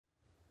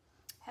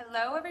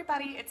Hello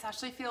everybody, it's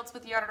Ashley Fields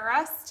with Yard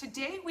Arrest.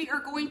 Today we are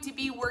going to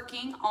be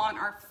working on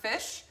our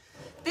fish.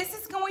 This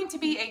is going to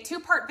be a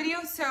two-part video,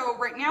 so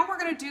right now we're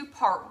going to do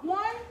part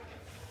one,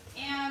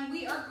 and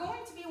we are going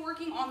to be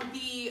working on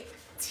the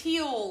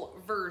teal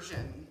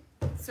version.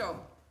 So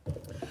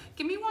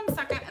give me 1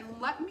 second and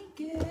let me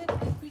get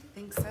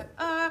everything set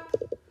up.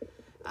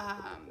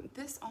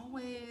 This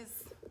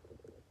always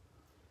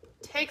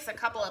takes a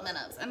couple of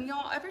minutes, and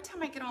y'all, every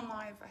time I get on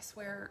live, I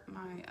swear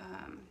my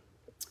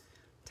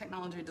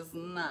technology does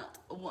not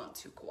want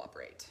to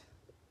cooperate.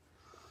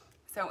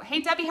 So, hey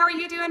Debbie, how are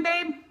you doing,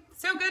 babe?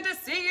 So good to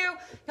see you.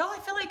 Y'all, I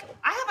feel like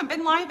I haven't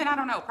been live in, I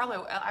don't know, probably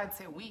I'd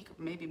say a week,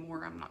 maybe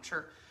more, I'm not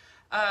sure.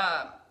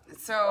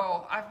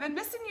 So I've been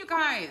missing you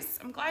guys.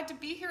 I'm glad to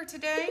be here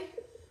today.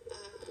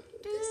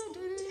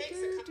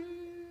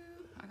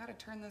 I gotta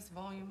turn this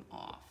volume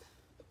off.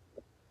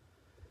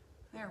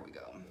 There we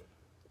go.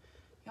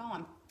 Y'all,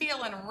 I'm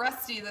feeling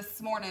rusty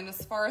this morning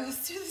as far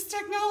as this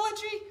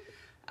technology.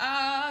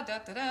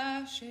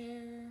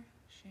 Share.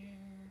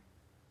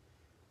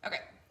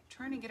 Okay,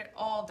 trying to get it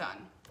all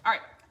done. All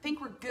right, I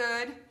think we're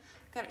good.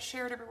 Got it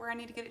shared everywhere I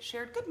need to get it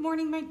shared. Good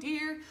morning, my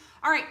dear.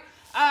 All right,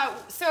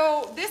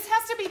 so this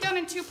has to be done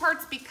in two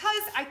parts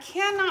because I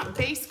cannot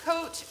base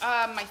coat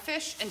my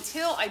fish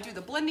until I do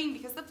the blending,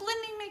 because the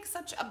blending makes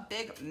such a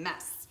big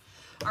mess.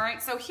 All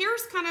right, so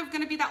here's kind of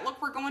gonna be that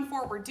look we're going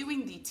for. We're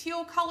doing the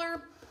teal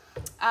color.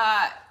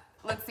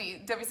 Let's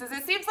see, Debbie says,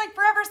 it seems like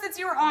forever since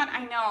you were on.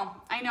 I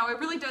know, it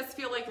really does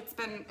feel like it's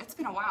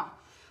been a while.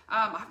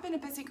 I've been a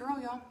busy girl,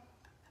 y'all,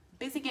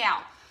 busy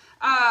gal.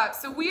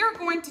 So we are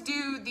going to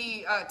do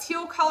the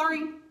teal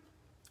coloring.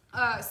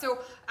 So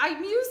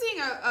I'm using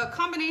a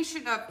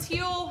combination of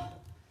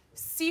teal,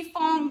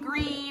 seafoam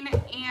green,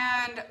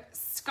 and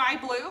sky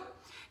blue.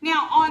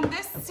 Now on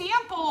this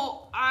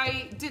sample,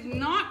 I did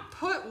not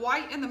put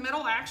white in the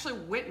middle. I actually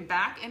went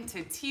back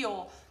into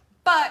teal.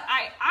 But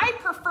I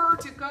prefer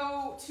to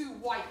go to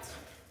white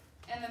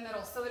in the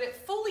middle so that it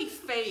fully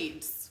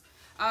fades.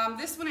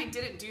 This one I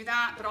didn't do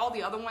that, but all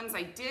the other ones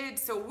I did.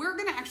 So we're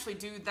gonna actually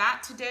do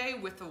that today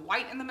with the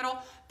white in the middle.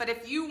 But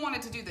if you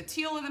wanted to do the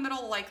teal in the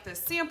middle like the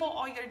sample,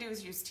 all you gotta do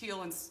is use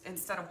teal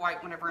instead of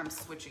white whenever I'm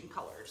switching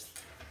colors.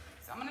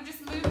 So I'm gonna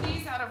just move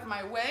these out of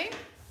my way.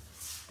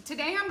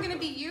 Today I'm gonna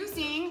be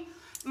using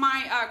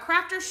my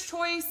Crafter's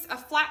Choice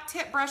flat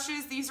tip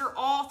brushes. These are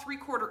all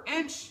 3/4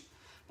 inch.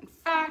 In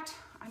fact,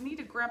 I need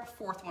to grab a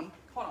fourth one.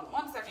 Hold on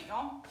 1 second,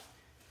 y'all.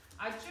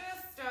 I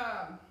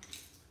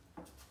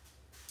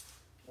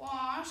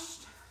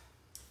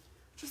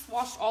just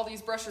washed all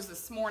these brushes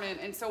this morning.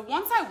 And so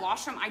once I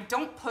wash them, I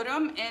don't put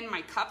them in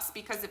my cups,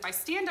 because if I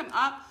stand them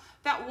up,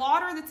 that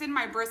water that's in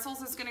my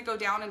bristles is gonna go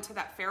down into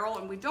that ferrule,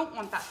 and we don't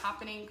want that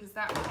happening because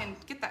that can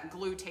get that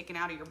glue taken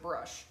out of your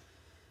brush.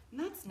 And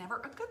that's never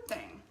a good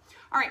thing.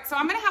 All right, so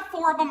I'm gonna have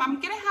 4 of them.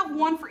 I'm gonna have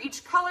 1 for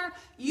each color.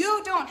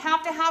 You don't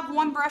have to have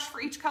 1 brush for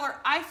each color.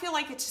 I feel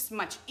like it's just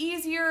much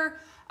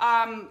easier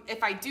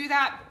if I do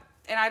that,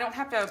 and I don't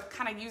have to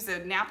kind of use a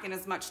napkin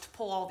as much to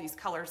pull all these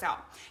colors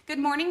out. Good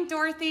morning,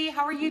 Dorothy.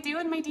 How are you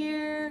doing, my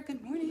dear?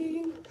 Good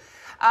morning.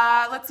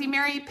 Let's see,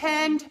 Mary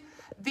pinned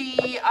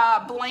the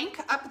blank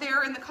up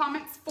there in the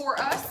comments for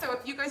us. So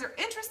if you guys are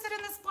interested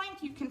in this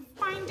blank, you can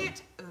find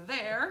it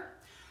there.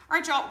 All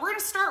right, y'all, we're gonna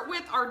start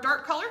with our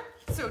dark color,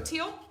 so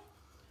teal.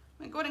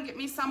 I'm gonna go ahead and get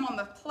me some on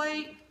the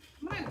plate.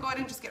 I'm gonna go ahead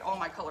and just get all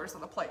my colors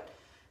on the plate.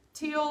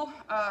 Teal,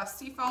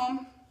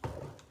 seafoam,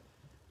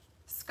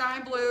 sky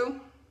blue,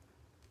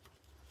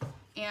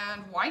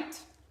 and white.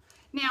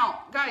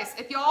 Now, guys,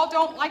 if y'all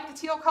don't like the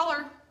teal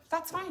color,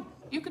 that's fine.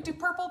 You could do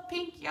purple,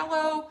 pink,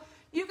 yellow.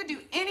 You could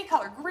do any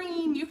color,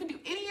 green. You could do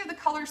any of the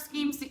color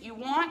schemes that you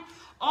want.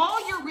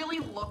 All you're really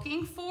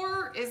looking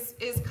for is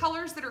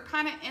colors that are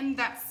kind of in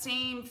that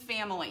same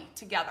family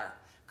together.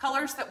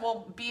 Colors that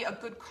will be a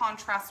good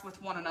contrast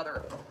with one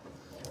another.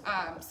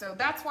 So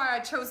that's why I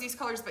chose these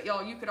colors, but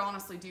y'all, you could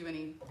honestly do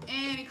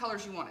any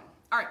colors you wanted.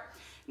 All right,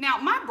 now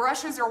my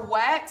brushes are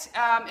wet.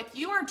 If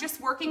you are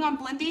just working on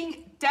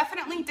blending,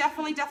 definitely,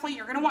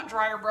 you're gonna want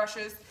drier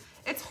brushes.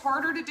 It's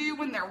harder to do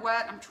when they're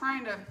wet. I'm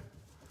trying to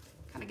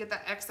kind of get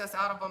that excess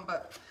out of them,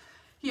 but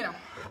you know,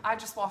 I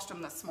just washed them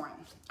this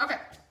morning. Okay,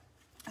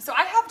 so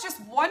I have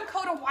just 1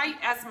 coat of white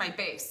as my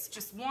base,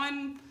 just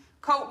 1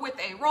 coat with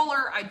a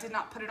roller. I did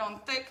not put it on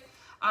thick.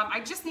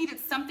 I just needed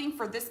something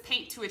for this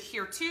paint to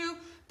adhere to,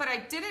 but I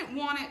didn't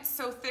want it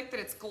so thick that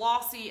it's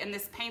glossy and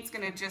this paint's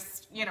gonna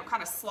just, you know,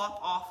 kind of slop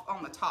off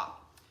on the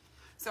top.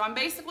 So I'm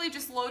basically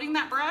just loading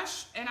that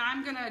brush, and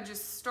I'm gonna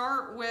just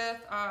start with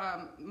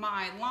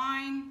my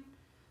line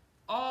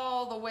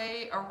all the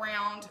way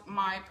around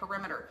my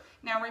perimeter.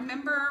 Now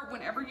remember,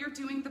 whenever you're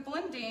doing the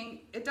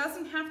blending, it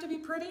doesn't have to be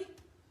pretty,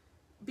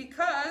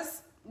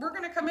 because we're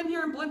gonna come in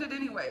here and blend it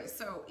anyway.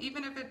 So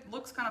even if it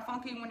looks kind of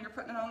funky when you're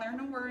putting it on there,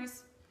 no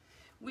worries.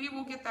 We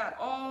will get that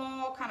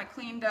all kind of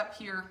cleaned up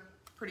here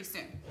pretty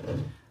soon.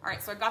 All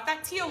right, so I got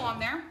that teal on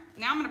there.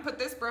 Now I'm gonna put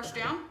this brush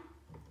down.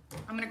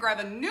 I'm gonna grab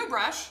a new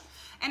brush,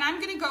 and I'm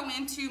gonna go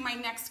into my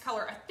next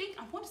color.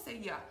 I want to say,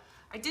 yeah,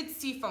 I did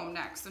seafoam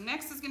next. So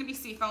next is gonna be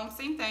seafoam,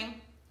 same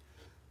thing.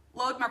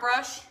 load my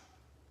brush,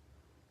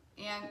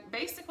 and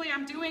basically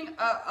I'm doing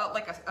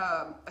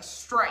a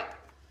stripe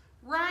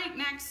right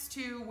next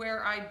to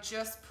where I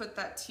just put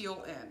that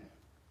teal in.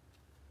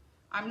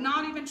 I'm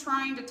not even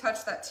trying to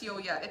touch that teal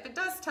yet. If it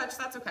does touch,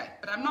 that's okay,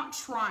 but I'm not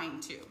trying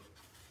to.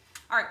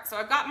 All right, so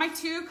I've got my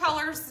 2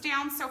 colors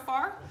down so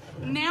far.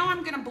 Now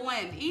I'm gonna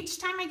blend. Each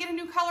time I get a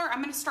new color,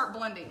 I'm gonna start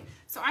blending.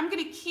 So I'm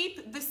gonna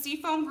keep the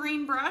seafoam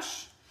green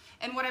brush,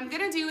 and what I'm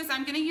gonna do is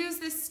I'm gonna use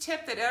this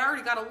tip that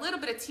already got a little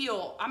bit of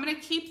teal. I'm gonna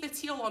keep the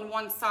teal on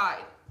one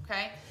side,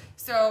 okay?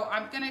 So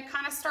I'm gonna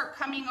kind of start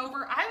coming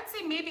over, I would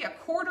say maybe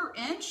 1/4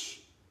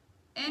 inch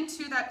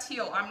into that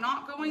teal. I'm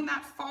not going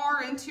that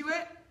far into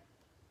it.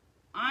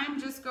 I'm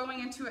just going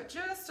into it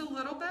just a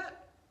little bit.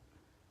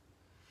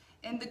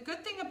 And the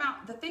good thing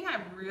about, the thing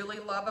I really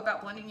love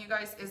about blending, you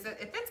guys, is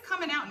that if it's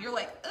coming out and you're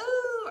like,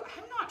 oh,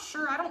 I'm not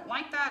sure, I don't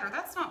like that, or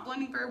that's not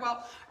blending very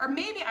well, or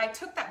maybe I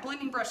took that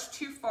blending brush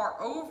too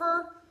far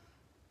over,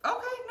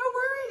 okay, no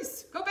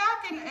worries. Go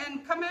back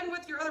and come in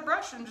with your other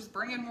brush and just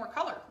bring in more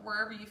color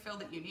wherever you feel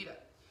that you need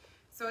it.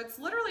 So it's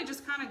literally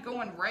just kind of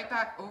going right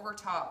back over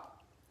top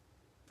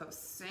those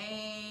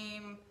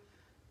same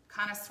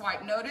kind of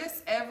swipe.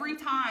 Notice every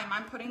time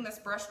I'm putting this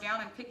brush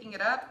down and picking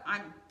it up,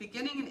 I'm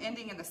beginning and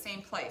ending in the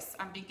same place.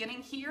 I'm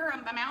beginning here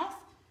in my mouth,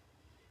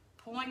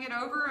 pulling it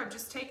over. I've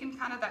just taken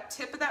kind of that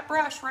tip of that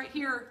brush right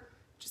here,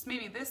 just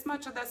maybe this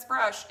much of this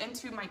brush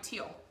into my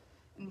teal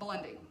and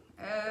blending.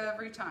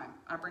 Every time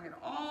I bring it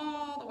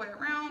all the way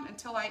around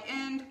until I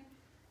end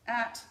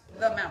at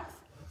the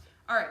mouth.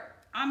 All right,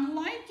 I'm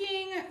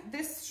liking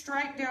this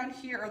stripe down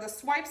here, or the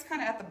swipe's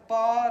kind of at the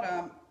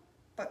bottom,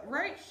 but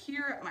right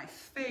here at my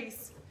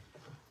face,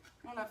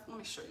 I don't know if, let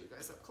me show you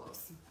guys up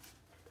close.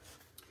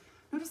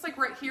 Notice like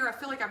right here, I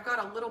feel like I've got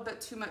a little bit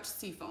too much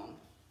seafoam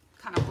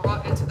kind of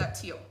brought into that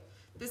teal.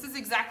 This is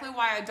exactly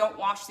why I don't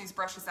wash these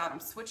brushes out. I'm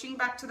switching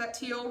back to that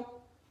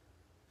teal,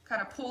 kind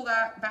of pull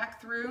that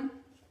back through,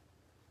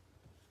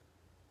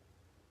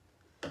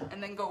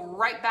 and then go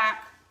right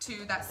back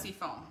to that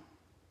seafoam.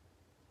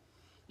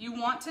 You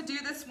want to do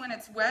this when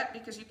it's wet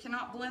because you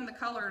cannot blend the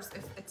colors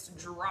if it's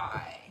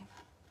dry.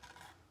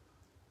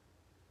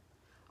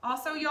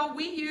 Also, y'all,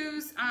 we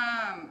use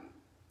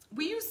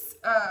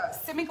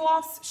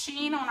semi-gloss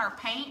sheen on our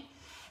paint.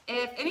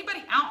 If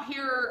anybody out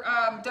here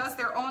does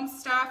their own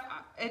stuff,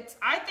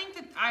 I think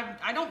that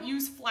I don't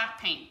use flat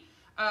paint,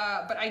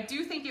 but I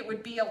do think it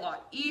would be a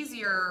lot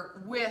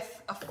easier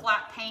with a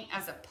flat paint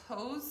as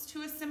opposed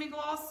to a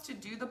semi-gloss to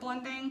do the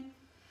blending.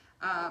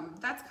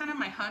 That's kind of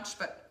my hunch,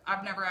 but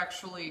I've never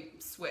actually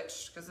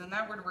switched, because then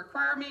that would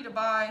require me to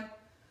buy,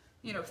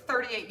 you know,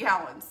 38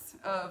 gallons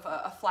of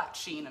a flat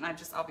sheen, and I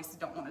just obviously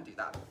don't want to do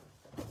that.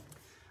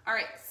 All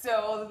right,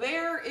 so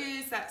there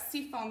is that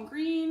seafoam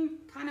green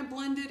kind of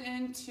blended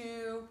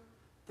into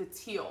the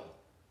teal.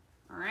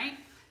 All right,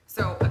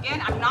 so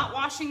again, I'm not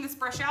washing this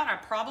brush out. I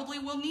probably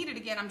will need it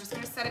again. I'm just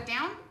going to set it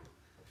down,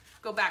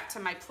 go back to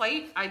my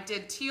plate. I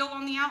did teal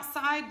on the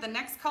outside. The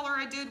next color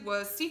I did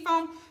was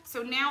seafoam.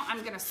 So now I'm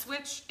going to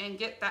switch and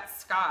get that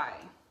sky.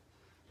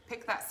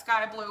 Pick that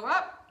sky blue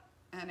up,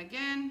 and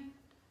again,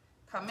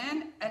 come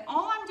in, and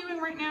all I'm doing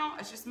right now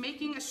is just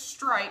making a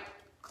stripe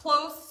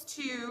close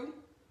to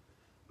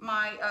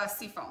my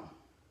seafoam.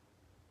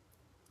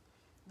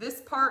 This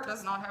part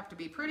does not have to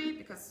be pretty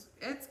because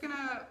it's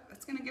gonna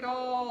get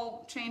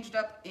all changed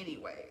up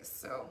anyways.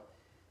 So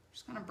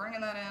just kind of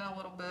bringing that in a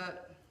little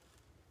bit.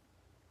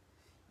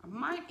 I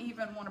might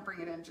even want to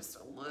bring it in just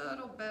a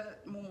little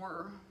bit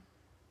more,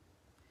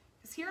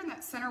 because here in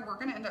that center we're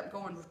going to end up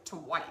going to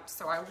white.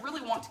 So I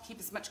really want to keep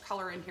as much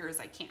color in here as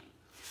I can.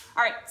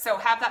 All right, so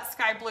have that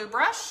sky blue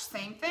brush,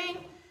 same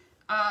thing.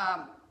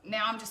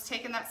 Now I'm just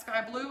taking that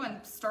sky blue and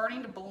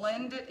starting to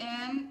blend it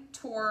in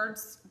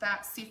towards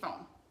that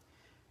seafoam.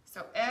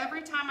 So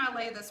every time I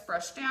lay this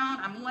brush down,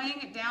 I'm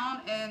laying it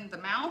down in the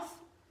mouth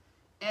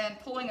and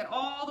pulling it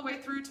all the way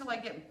through till I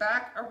get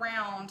back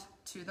around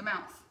to the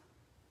mouth.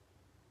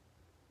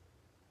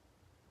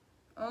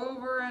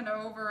 Over and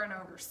over and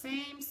over,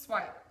 same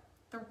swipe.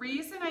 The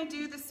reason I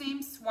do the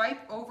same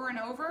swipe over and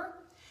over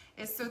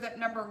is so that,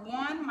 number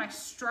one, my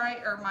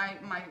stripe or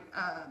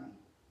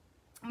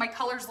my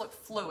colors look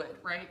fluid,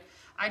 right?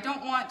 I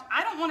don't want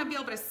to be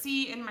able to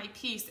see in my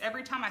piece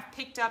every time I've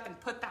picked up and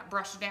put that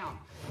brush down.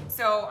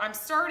 So I'm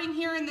starting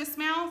here in this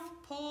mouth,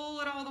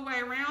 pull it all the way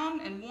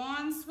around in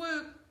one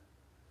swoop,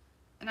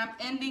 and I'm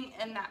ending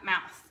in that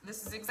mouth.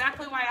 This is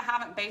exactly why I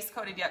haven't base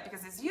coated yet,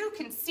 because as you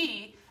can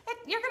see,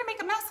 you're gonna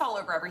make a mess all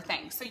over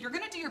everything. So you're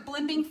gonna do your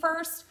blending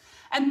first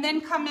and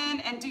then come in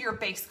and do your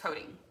base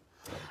coating.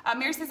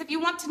 Mary says, if you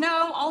want to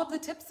know all of the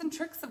tips and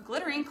tricks of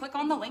glittering, click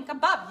on the link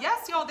above.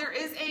 Yes, y'all, there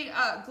is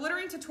a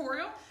glittering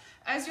tutorial.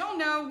 As y'all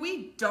know,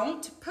 we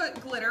don't put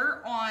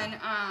glitter on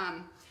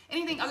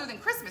anything other than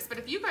Christmas, but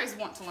if you guys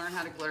want to learn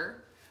how to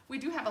glitter, we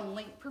do have a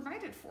link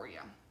provided for you.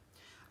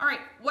 All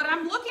right, what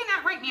I'm looking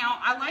at right now,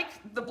 I like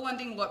the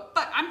blending look,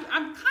 but I'm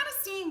kind of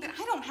seeing that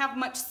I don't have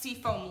much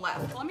seafoam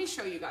left. Let me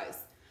show you guys.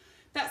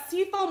 That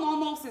seafoam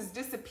almost is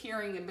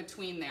disappearing in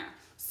between there.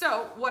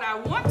 So what I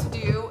want to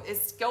do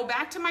is go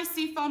back to my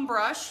seafoam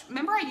brush.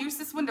 Remember I used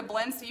this one to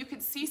blend so you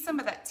could see some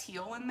of that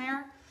teal in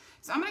there?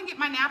 So I'm gonna get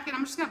my napkin,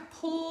 I'm just gonna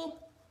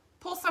pull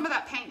some of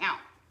that paint out.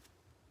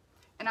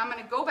 And I'm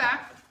gonna go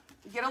back,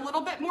 get a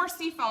little bit more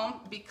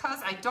seafoam because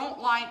I don't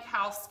like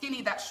how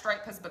skinny that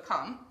stripe has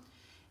become,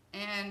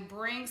 and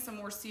bring some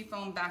more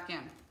seafoam back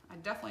in. I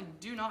definitely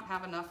do not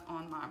have enough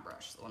on my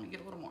brush, so let me get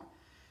a little more.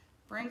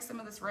 Bring some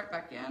of this right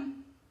back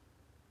in.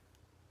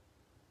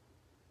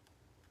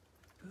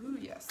 Ooh,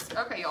 yes.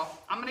 Okay, y'all,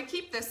 I'm gonna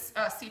keep this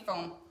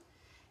seafoam,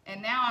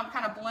 and now I'm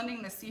kind of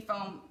blending the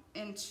seafoam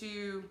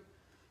into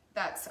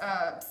that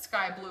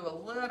sky blue a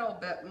little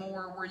bit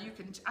more, where you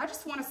can, I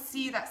just want to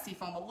see that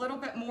seafoam a little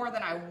bit more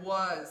than I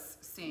was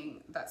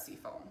seeing that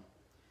seafoam.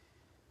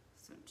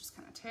 So just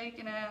kind of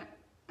taking it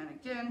and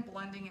again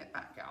blending it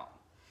back out.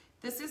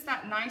 This is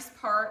that nice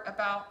part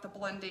about the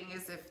blending,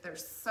 is if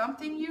there's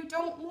something you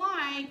don't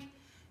like,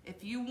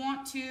 if you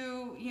want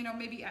to, you know,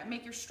 maybe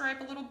make your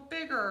stripe a little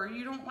bigger, or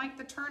you don't like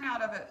the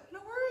turnout of it, no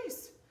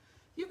worries.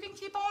 You can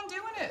keep on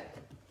doing it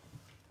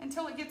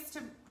until it gets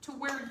to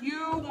where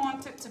you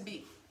want it to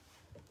be.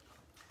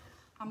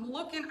 I'm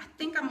looking, I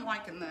think I'm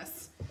liking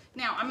this.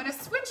 Now I'm gonna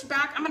switch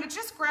back. I'm gonna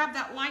just grab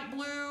that light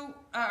blue,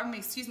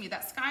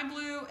 that sky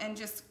blue, and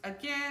just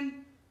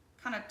again,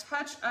 kind of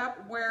touch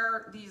up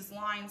where these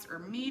lines are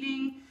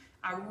meeting.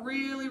 I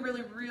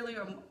really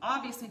am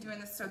obviously doing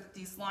this so that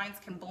these lines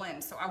can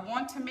blend. So I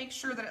want to make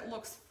sure that it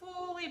looks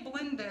fully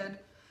blended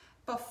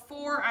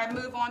before I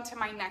move on to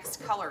my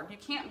next color. You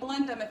can't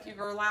blend them if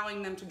you're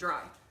allowing them to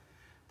dry.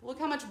 But look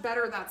how much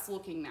better that's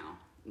looking now.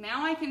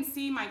 Now I can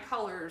see my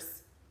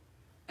colors,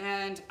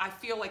 and I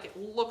feel like it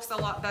looks a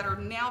lot better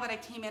now that I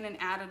came in and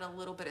added a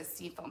little bit of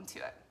seafoam to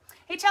it.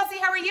 Hey Chelsea,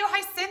 how are you?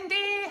 Hi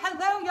Cindy,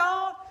 hello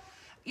y'all.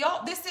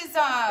 Y'all, this is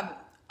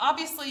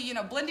obviously, you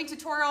know, blending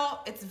tutorial.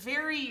 It's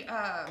very,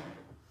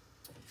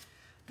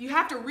 you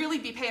have to really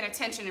be paying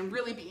attention and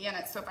really be in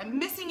it. So if I'm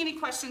missing any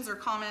questions or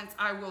comments,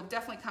 I will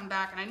definitely come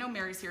back. And I know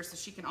Mary's here, so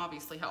she can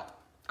obviously help.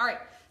 All right,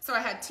 so I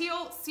had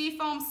teal,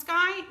 seafoam,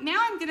 sky. Now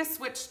I'm gonna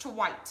switch to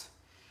white.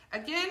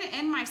 Again,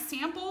 in my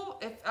sample,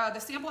 if the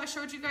sample I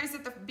showed you guys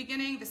at the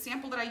beginning, the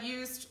sample that I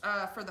used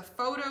for the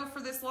photo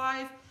for this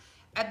live,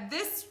 at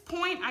this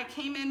point I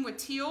came in with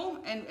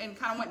teal and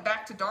kind of went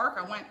back to dark.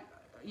 I went,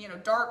 you know,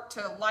 dark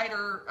to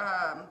lighter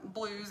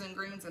blues and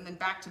greens, and then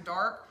back to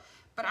dark.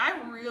 But I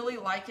really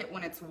like it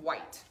when it's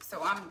white.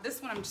 So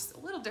this one I'm just a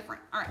little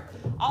different. All right,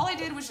 all I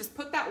did was just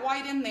put that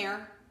white in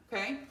there,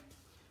 okay?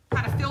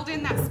 Kind of filled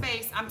in that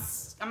space. I'm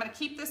gonna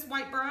keep this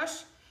white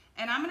brush,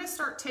 and I'm gonna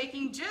start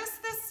taking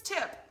just this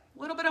tip,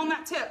 a little bit on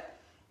that tip,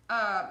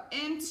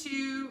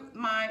 into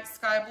my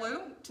sky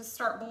blue to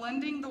start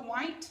blending the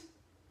white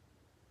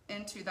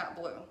into that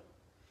blue.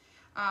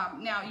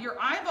 Now your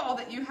eyeball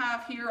that you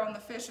have here on the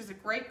fish is a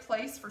great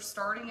place for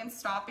starting and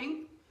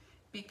stopping,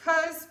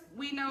 because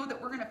we know that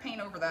we're going to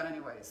paint over that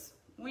anyways.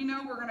 We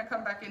know we're going to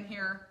come back in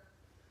here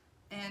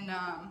and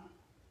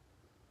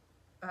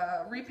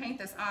repaint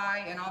this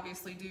eye and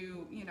obviously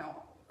do, you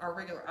know, our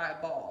regular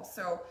eyeball.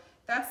 So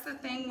that's the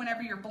thing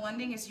whenever you're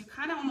blending, is you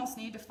kind of almost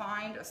need to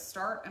find a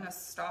start and a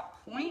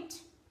stop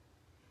point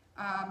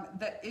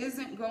that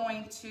isn't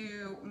going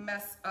to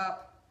mess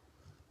up,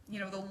 you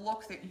know, the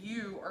look that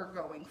you are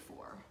going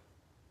for.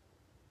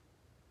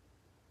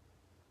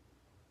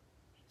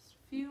 Just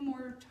a few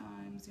more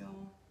times,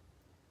 y'all.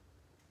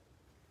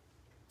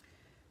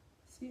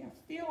 See, I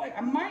feel like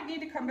I might need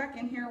to come back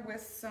in here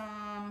with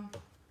some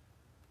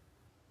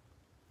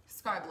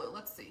sky blue.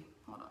 Let's see,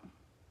 hold on.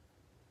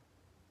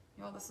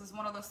 Y'all, this is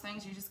one of those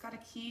things you just got to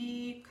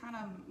keep kind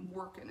of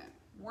working it.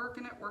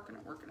 Working it. I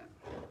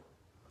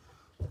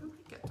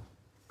like it.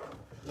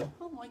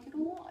 I like it a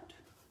lot.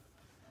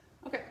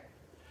 Okay.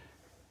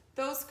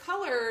 Those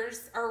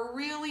colors are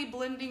really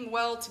blending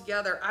well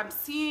together. I'm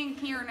seeing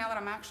here now that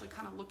I'm actually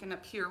kind of looking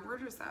up here.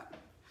 Where is that?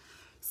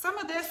 Some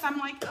of this I'm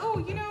like,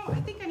 oh, you know, I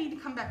think I need to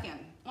come back in.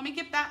 Let me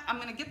get that. I'm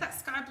going to get that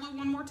sky blue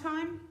one more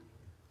time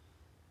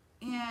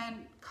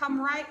and come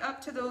right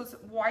up to those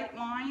white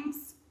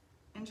lines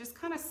and just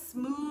kind of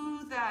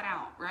smooth that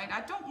out, right?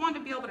 I don't want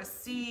to be able to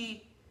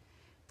see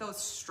those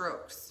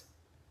strokes.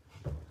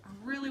 I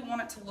really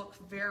want it to look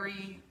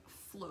very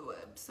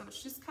fluid. So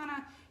it's just kind of,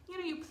 you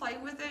know, you play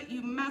with it,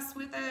 you mess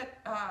with it.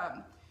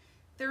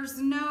 There's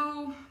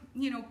no,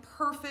 you know,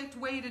 perfect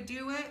way to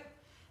do it.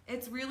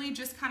 It's really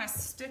just kind of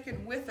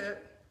sticking with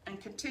it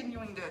and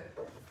continuing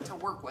to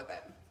work with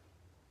it.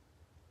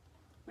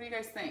 What do you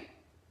guys think?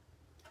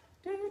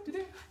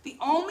 The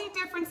only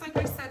difference, like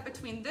I said,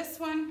 between this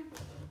one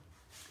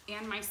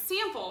and my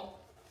sample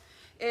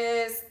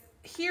is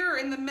here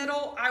in the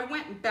middle, I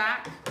went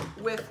back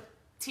with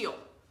teal.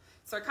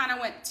 So I kind of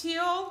went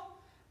teal,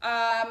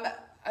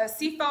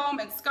 seafoam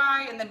and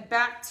sky, and then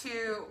back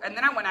to, and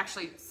then I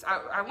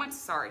went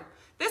sorry.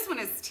 This one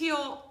is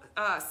teal,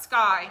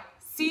 sky,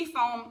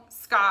 seafoam,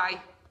 sky,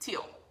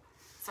 teal.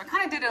 So I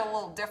kind of did it a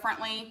little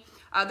differently.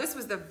 This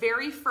was the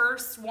very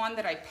first one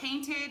that I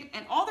painted,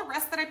 and all the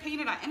rest that I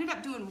painted, I ended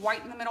up doing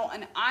white in the middle,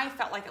 and I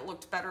felt like it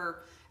looked better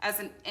as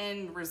an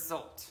end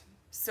result.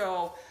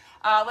 So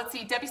let's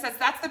see, Debbie says,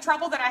 that's the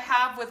trouble that I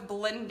have with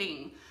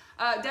blending.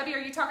 Debbie, are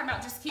you talking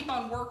about just keep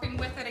on working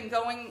with it and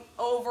going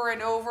over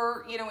and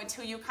over, you know,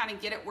 until you kind of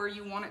get it where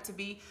you want it to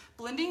be?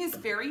 Blending is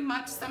very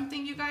much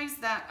something, you guys,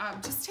 that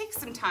just takes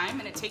some time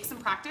and it takes some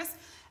practice.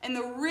 And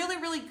the really,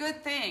 really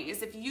good thing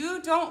is if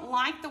you don't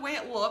like the way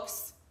it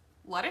looks,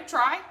 let it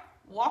dry,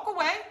 walk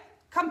away,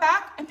 come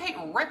back and paint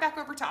right back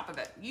over top of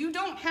it. You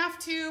don't have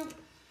to,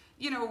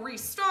 you know,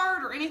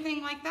 restart or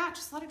anything like that.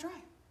 Just let it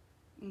dry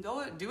and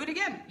go do it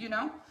again, you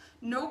know.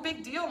 No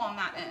big deal on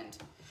that end.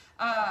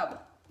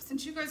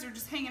 Since you guys are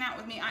just hanging out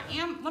with me,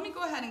 let me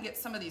go ahead and get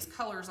some of these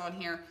colors on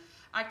here.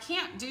 I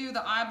can't do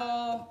the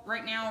eyeball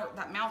right now.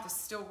 That mouth is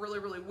still really,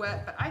 really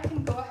wet, but I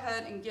can go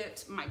ahead and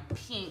get my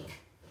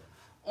pink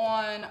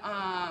on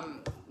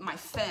my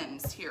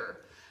fins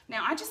here.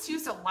 Now, I just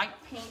used a light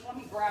pink. Let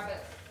me grab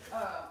it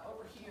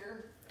over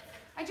here.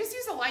 I just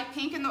used a light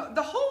pink, and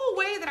the whole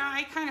way that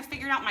I kind of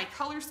figured out my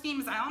color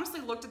scheme is I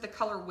honestly looked at the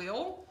color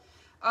wheel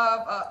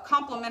of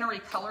complementary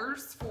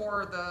colors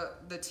for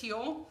the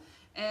teal,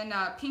 and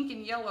pink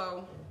and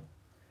yellow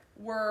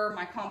were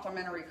my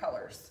complementary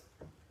colors.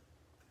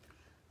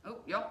 Oh,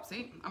 yep,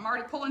 see, I'm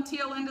already pulling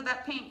teal into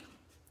that pink.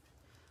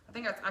 I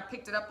think I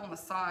picked it up on the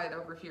side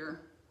over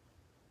here.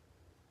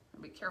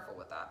 Be careful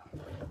with that.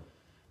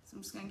 So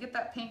I'm just gonna get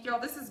that pink. Y'all,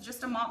 this is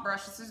just a mop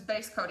brush. This is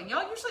base coating.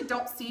 Y'all usually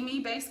don't see me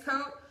base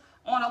coat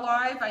on a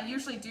live. I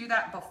usually do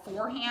that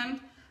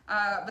beforehand.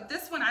 But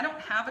this one, I don't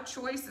have a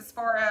choice as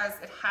far as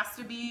it has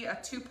to be a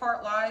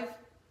 2-part live.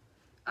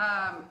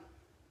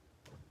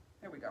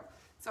 There we go.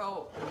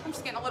 So I'm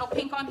just getting a little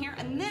pink on here.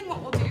 And then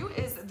what we'll do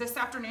is this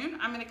afternoon,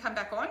 I'm gonna come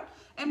back on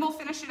and we'll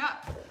finish it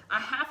up. I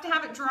have to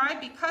have it dry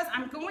because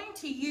I'm going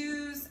to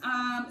use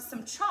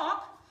some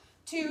chalk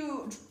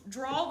to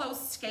draw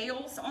those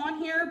scales on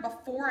here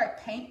before I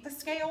paint the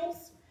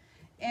scales.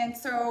 And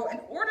so in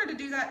order to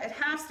do that, it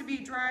has to be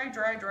dry,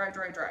 dry, dry,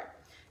 dry, dry.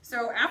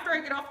 So after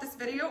I get off this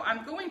video,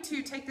 I'm going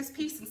to take this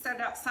piece and set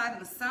it outside in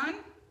the sun,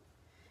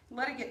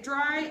 let it get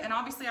dry, and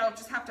obviously I'll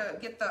just have to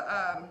get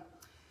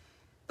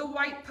the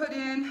white put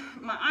in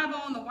my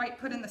eyeball and the white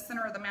put in the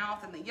center of the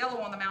mouth and the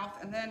yellow on the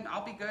mouth, and then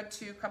I'll be good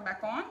to come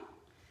back on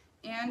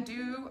and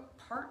do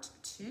part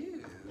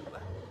 2.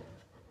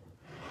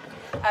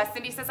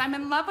 Cindy says, I'm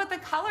in love with the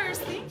colors.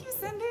 Thank you,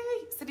 Cindy.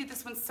 Cindy,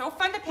 this one's so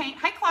fun to paint.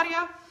 Hi,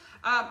 Claudia.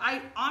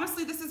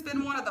 Honestly, this has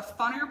been one of the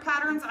funnier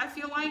patterns, I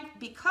feel like,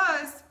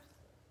 because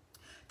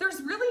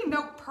there's really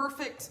no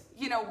perfect,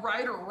 you know,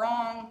 right or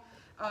wrong.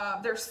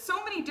 There's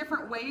so many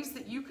different ways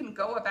that you can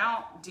go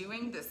about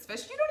doing this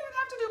fish. You don't even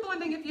have to do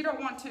blending if you don't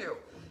want to.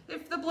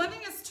 If the blending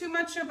is too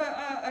much of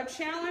a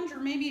challenge, or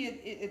maybe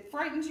it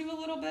frightens you a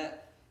little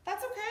bit,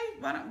 that's okay.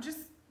 Why don't just,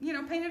 you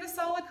know, paint it a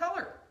solid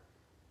color.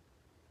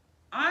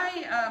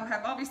 I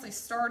have obviously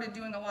started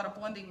doing a lot of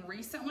blending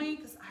recently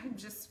because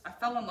I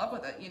fell in love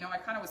with it. You know, I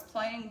kind of was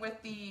playing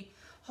with the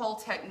whole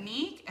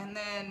technique, and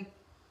then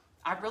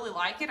I really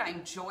like it. I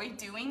enjoy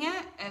doing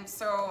it. And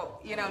so,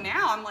 you know,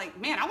 now I'm like,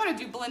 man, I want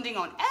to do blending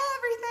on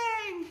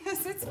everything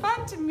because it's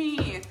fun to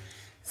me.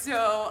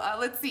 So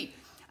let's see.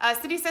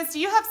 Cindy says, do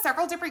you have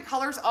several different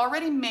colors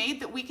already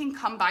made that we can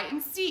come by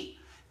and see?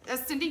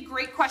 Cindy,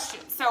 great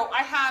question. So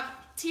I have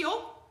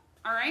teal.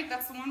 All right,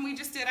 that's the one we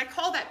just did. I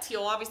call that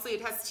teal. Obviously, it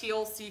has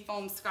teal,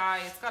 seafoam,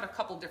 sky. It's got a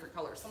couple different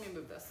colors. Let me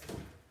move this.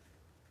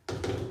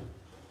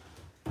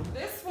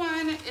 This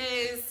one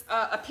is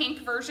a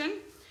pink version.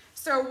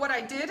 So what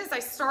I did is I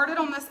started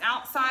on this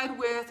outside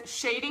with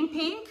shading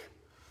pink.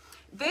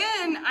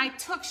 Then I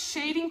took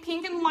shading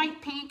pink and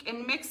light pink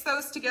and mixed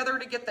those together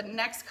to get the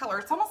next color.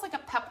 It's almost like a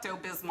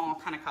Pepto-Bismol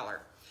kind of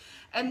color.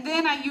 And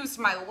then I used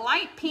my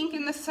light pink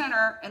in the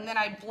center, and then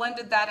I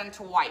blended that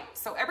into white.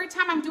 So every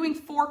time I'm doing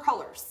 4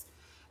 colors,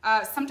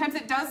 sometimes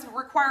it does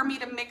require me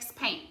to mix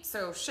paint.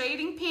 So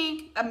shading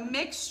pink, a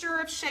mixture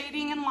of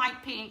shading and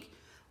light pink,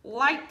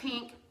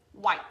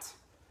 white.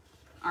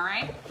 All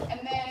right, and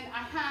then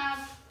I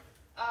have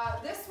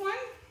this one,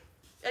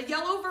 a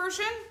yellow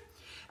version.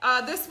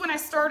 This one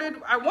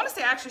I want to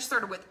say I actually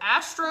started with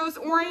Astro's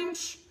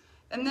orange,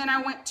 and then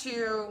I went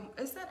to,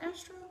 is that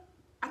Astro?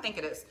 I think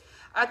it is.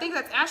 I think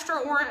that's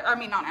Astric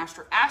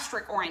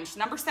orange,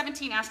 number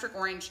 17 Astric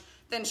orange,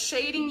 then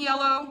shading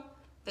yellow,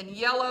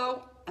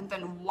 and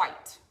then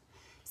white.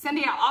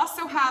 Cindy, I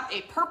also have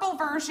a purple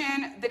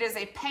version that is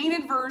a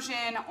painted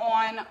version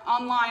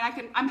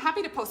online. I'm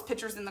happy to post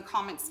pictures in the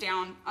comments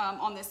down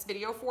on this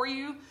video for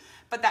you.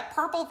 But that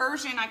purple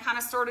version, I kind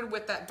of started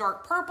with that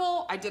dark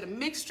purple. I did a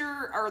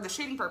mixture, or the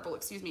shading purple,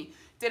 excuse me.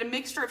 Did a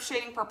mixture of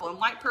shading purple and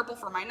light purple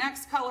for my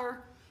next color.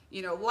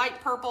 You know, light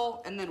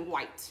purple and then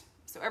white.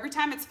 So every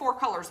time it's 4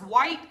 colors,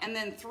 white, and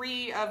then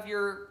 3 of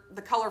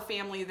the color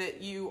family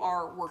that you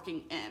are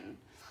working in.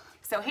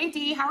 So hey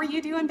Dee, how are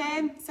you doing,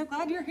 babe? So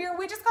glad you're here.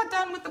 We just got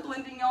done with the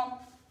blending, y'all.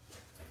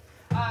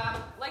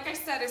 Like I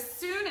said, as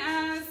soon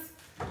as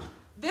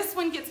this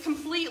one gets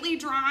completely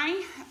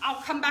dry,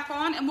 I'll come back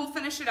on and we'll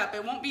finish it up.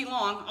 It won't be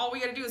long. All we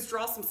gotta do is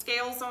draw some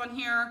scales on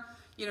here,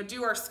 you know,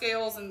 do our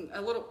scales and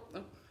a little,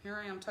 oh,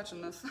 here I am touching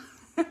this.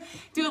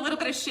 Do a little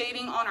bit of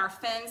shading on our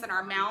fins and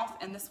our mouth,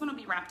 and this one will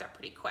be wrapped up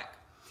pretty quick.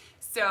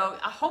 So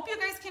I hope you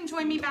guys can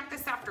join me back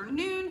this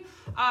afternoon.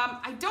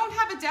 I don't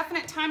have a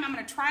definite time. I'm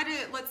gonna try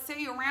to, let's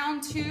say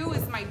around 2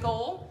 is my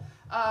goal.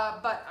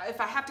 But if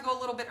I have to go a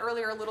little bit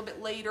earlier, a little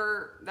bit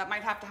later, that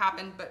might have to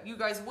happen. But you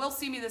guys will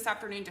see me this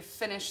afternoon to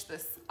finish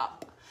this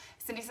up.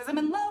 Cindy says, I'm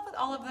in love with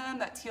all of them.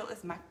 That teal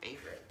is my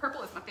favorite.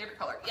 Purple is my favorite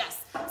color.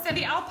 Yes.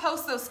 Cindy, I'll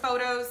post those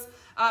photos.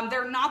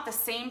 They're not the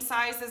same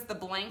size as the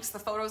blanks, the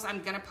photos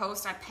I'm going to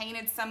post. I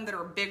painted some that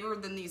are bigger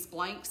than these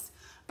blanks.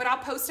 But I'll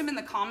post them in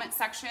the comment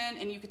section,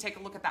 and you can take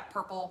a look at that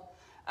purple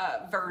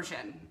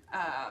version.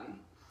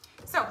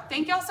 So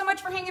thank y'all so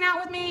much for hanging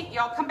out with me.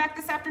 Y'all come back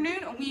this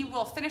afternoon and we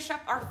will finish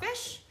up our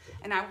fish,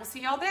 and I will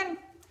see y'all then.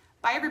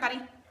 Bye everybody.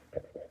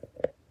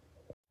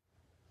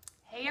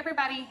 Hey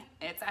everybody,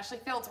 it's Ashley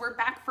Fields. We're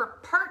back for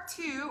part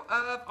 2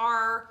 of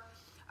our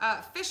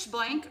fish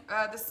blank.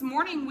 This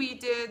morning we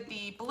did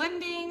the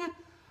blending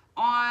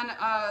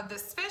on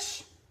this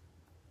fish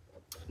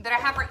that I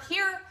have right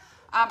here.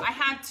 I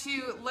had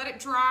to let it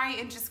dry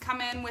and just come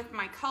in with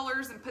my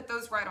colors and put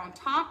those right on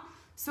top.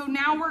 So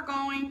now we're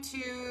going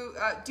to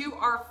do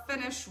our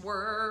finish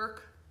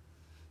work.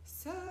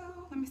 So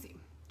let me see,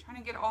 trying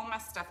to get all my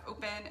stuff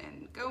open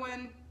and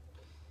going.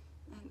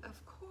 And of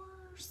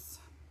course,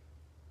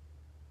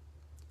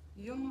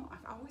 I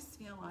always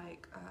feel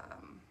like,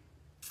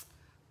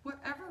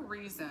 whatever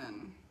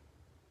reason,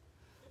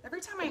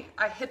 every time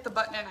I hit the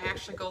button and I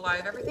actually go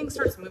live, everything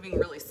starts moving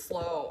really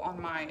slow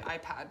on my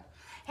iPad.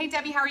 Hey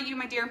Debbie, how are you,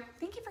 my dear?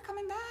 Thank you for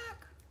coming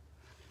back.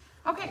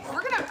 Okay,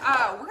 we're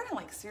gonna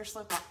like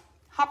seriously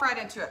hop right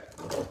into it.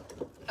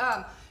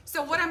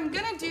 So what I'm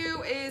gonna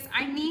do is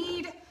I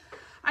need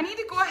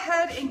to go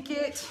ahead and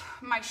get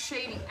my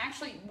shading.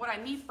 Actually, what I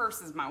need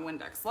first is my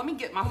Windex. Let me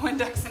get my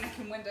Windex and I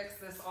can Windex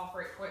this off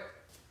right quick.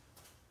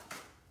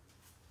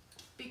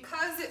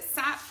 Because it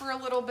sat for a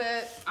little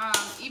bit,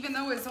 even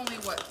though it's only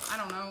what, I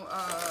don't know,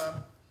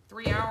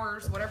 3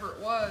 hours, whatever it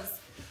was,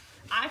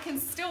 I can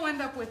still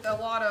end up with a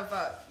lot of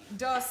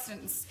dust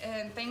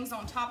and things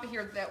on top of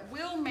here that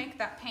will make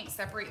that paint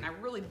separate, and I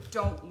really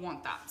don't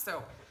want that. So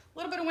a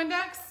little bit of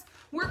Windex.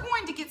 We're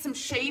going to get some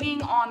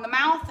shading on the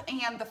mouth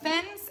and the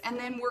fins, and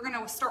then we're going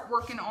to start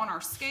working on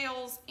our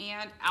scales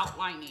and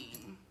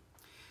outlining.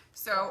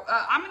 So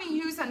I'm going to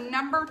use a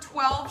number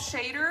 12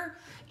 shader,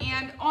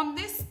 and on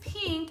this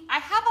pink, I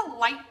have a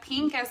light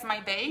pink as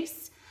my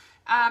base.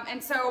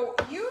 And so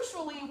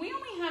usually we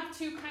only have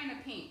 2 kind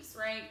of pinks,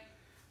 right?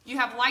 You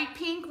have light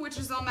pink, which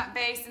is on that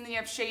base, and then you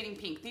have shading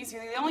pink. These are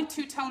the only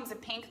 2 tones of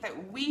pink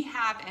that we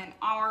have in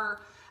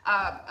our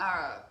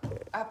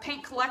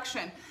paint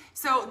collection.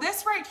 So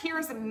this right here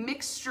is a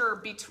mixture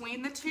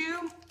between the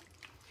 2.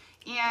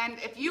 And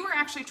if you were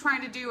actually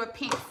trying to do a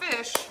pink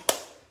fish,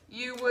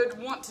 you would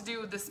want to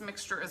do this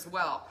mixture as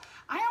well.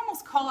 I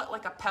almost call it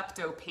like a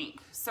Pepto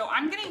pink. So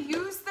I'm gonna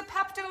use the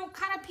Pepto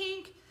kind of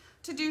pink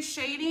to do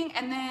shading,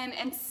 and then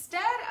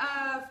instead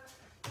of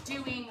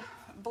doing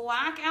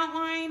black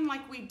outline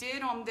like we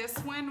did on this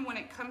one when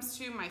it comes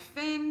to my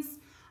fins,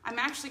 I'm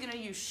actually going to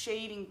use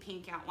shading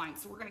pink outline.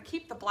 So we're going to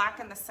keep the black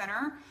in the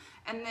center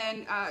and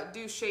then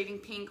do shading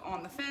pink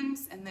on the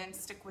fins, and then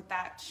stick with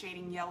that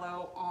shading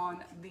yellow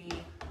on the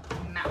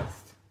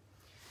mouth.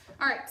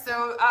 All right,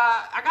 so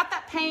I got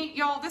that paint,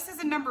 y'all. This is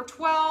a number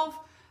 12.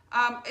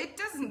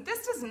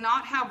 This does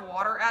not have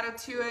water added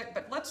to it,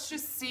 but let's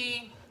just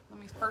see. Let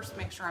me first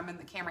make sure I'm in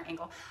the camera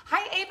angle.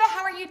 Hi, Ava,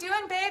 how are you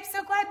doing, babe?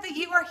 So glad that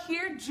you are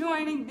here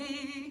joining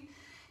me.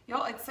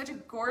 Y'all, it's such a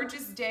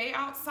gorgeous day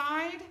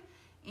outside,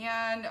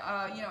 and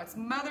you know, it's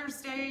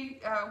Mother's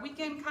Day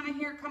weekend kind of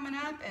here coming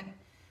up, and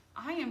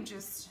I am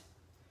just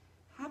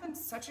having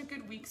such a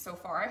good week so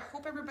far. I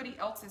hope everybody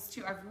else is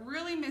too. I've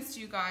really missed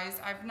you guys.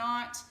 I've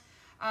not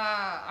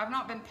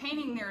been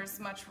painting there as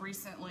much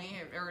recently,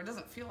 or it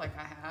doesn't feel like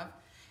I have,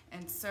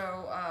 and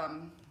so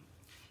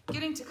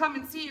getting to come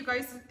and see you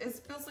guys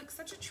feels like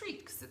such a treat,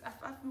 because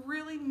I've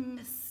really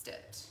missed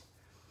it.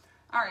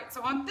 All right,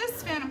 so on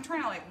this fin, I'm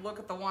trying to like look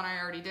at the one I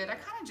already did. I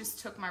kind of just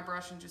took my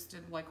brush and just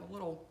did like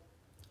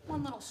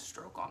one little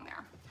stroke on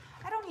there.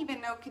 I don't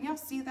even know, can y'all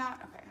see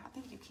that? Okay, I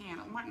think you can.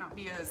 It might not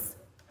be as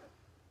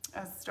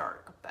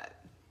dark,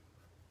 but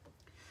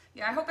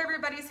yeah, I hope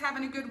everybody's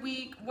having a good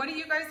week. What do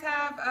you guys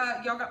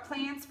have? Y'all got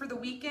plans for the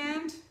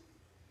weekend?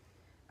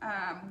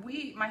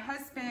 My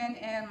husband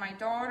and my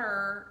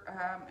daughter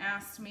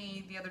asked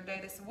me the other day,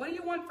 they said, what do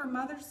you want for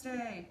Mother's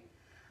Day?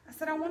 I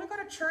said, I want to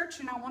go to church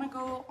and I want to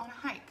go on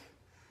a hike.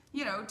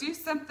 You know, do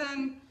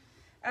something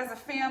as a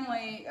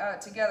family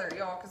together,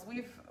 y'all, because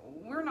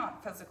we're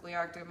not physically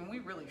active, and we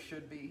really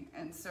should be.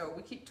 And so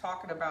we keep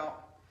talking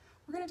about,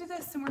 we're going to do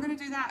this and we're going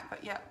to do that,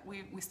 but yet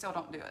we still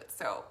don't do it.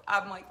 So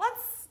I'm like,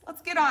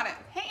 let's get on it.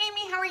 Hey,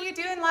 Amy, how are you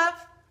doing, love?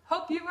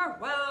 Hope you are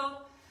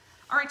well.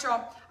 All right,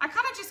 y'all, I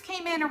kind of just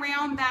came in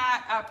around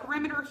that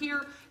perimeter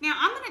here. Now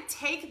I'm gonna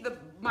take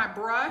my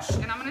brush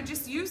and I'm gonna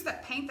just use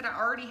that paint that I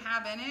already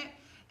have in it,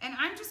 and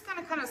I'm just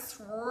gonna kind of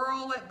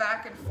swirl it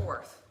back and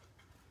forth.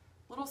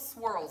 Little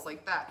swirls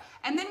like that.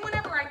 And then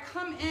whenever I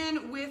come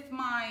in with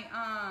my,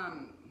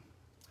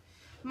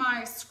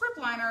 my script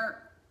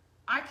liner,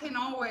 I can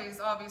always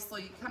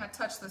obviously kind of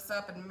touch this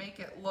up and make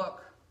it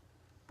look,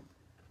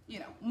 you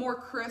know, more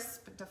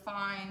crisp,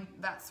 defined,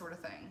 that sort of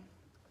thing.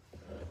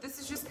 This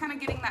is just kind of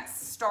getting that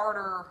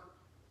starter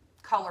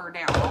color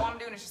down. All I'm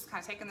doing is just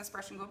kind of taking this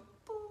brush and go,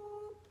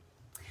 boop.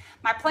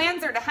 My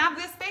plans are to have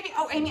this baby.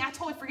 Oh, Amy, I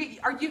totally forget.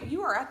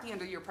 You are at the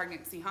end of your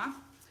pregnancy, huh?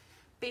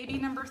 Baby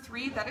number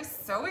 3. That is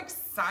so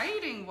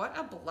exciting. What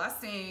a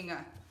blessing.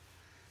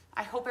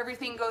 I hope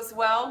everything goes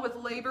well with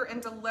labor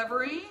and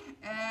delivery,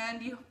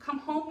 and you come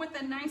home with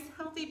a nice,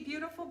 healthy,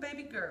 beautiful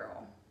baby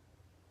girl.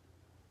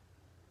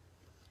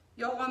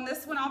 Y'all, on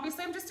this one,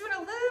 obviously, I'm just doing a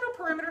little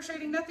perimeter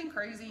shading, nothing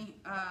crazy.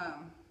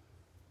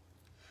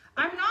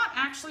 I'm not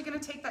actually going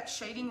to take that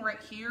shading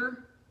right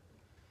here,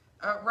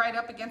 right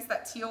up against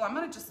that teal. I'm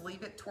going to just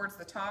leave it towards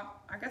the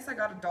top. I guess I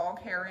got a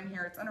dog hair in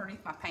here. It's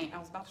underneath my paint. I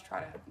was about to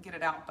try to get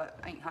it out, but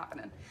ain't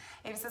happening.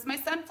 Ava says, my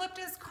son flipped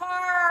his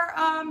car.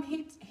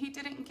 He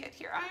didn't get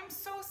here. I'm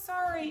so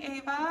sorry,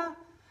 Ava.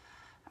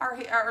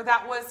 Or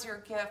that was your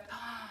gift.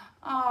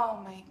 Oh,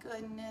 my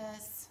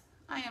goodness.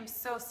 I am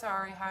so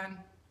sorry, hon.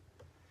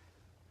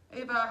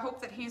 Ava, I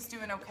hope that he's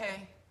doing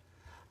okay.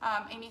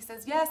 Amy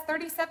says, yes,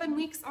 37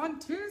 weeks on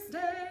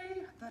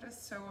Tuesday. That is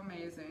so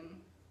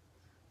amazing.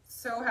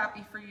 So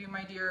happy for you,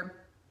 my dear.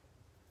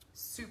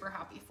 Super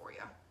happy for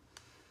you.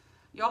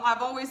 Y'all,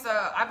 I've always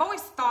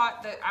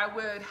thought that I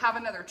would have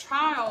another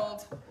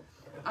child,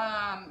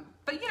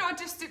 but you know, it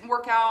just didn't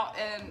work out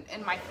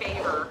in my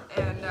favor.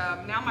 And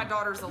now my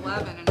daughter's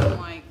 11, and I'm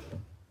like,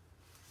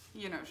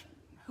 you know,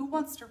 who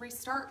wants to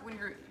restart when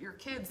your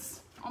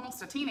kid's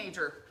almost a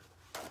teenager?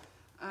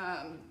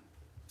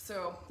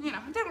 So, you know,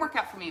 it didn't work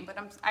out for me, but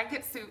I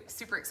get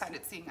super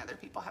excited seeing other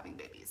people having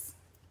babies.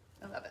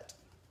 I love it.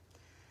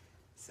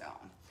 So,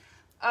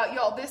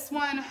 y'all, this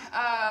one,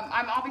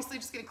 I'm obviously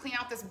just going to clean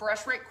out this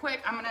brush right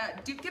quick. I'm going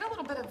to get a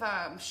little bit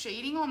of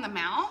shading on the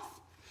mouth,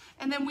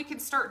 and then we can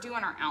start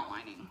doing our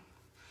outlining.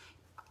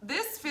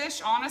 This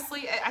fish,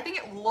 honestly, I think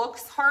it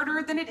looks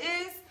harder than it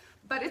is,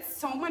 but it's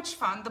so much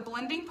fun. The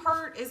blending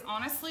part is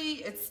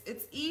honestly,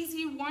 it's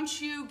easy once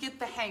you get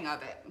the hang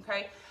of it,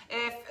 okay?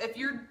 If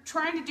you're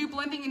trying to do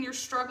blending and you're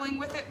struggling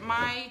with it,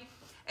 my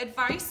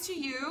advice to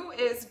you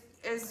is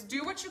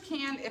do what you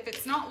can. If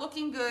it's not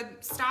looking good,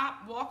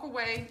 stop, walk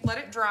away, let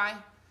it dry,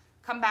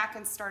 come back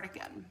and start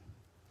again.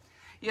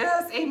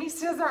 Yes, Amy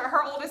says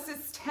her oldest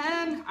is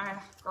 10.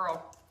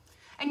 Girl.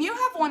 And you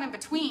have one in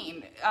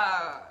between.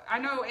 I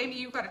know, Amy,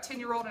 you've got a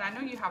 10-year-old, and I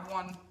know you have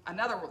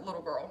another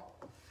little girl.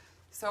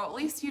 So at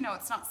least you know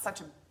it's not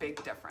such a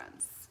big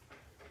difference.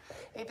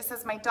 Ava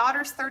says, my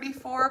daughter's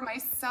 34, my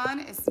son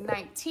is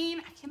 19.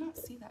 I cannot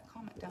see that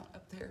comment down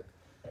up there.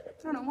 I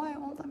don't know why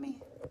it won't let me.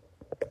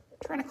 I'm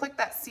trying to click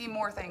that see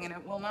more thing and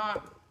it will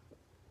not.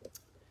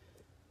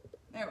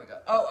 There we go.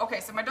 Oh, okay,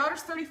 so my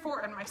daughter's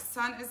 34 and my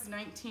son is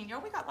 19. Y'all,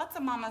 we got lots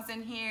of mamas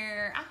in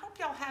here. I hope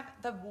y'all have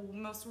the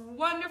most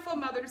wonderful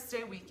Mother's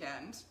Day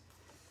weekend.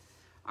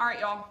 All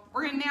right, y'all,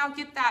 we're gonna now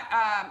get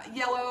that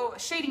yellow,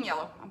 shading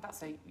yellow. I'm about to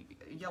say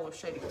yellow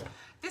shading.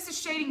 This is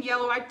shading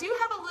yellow. I do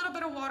have a little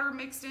bit of water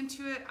mixed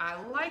into it.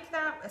 I like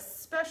that,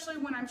 especially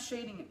when I'm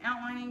shading and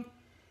outlining.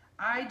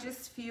 I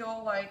just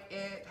feel like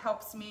it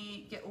helps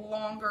me get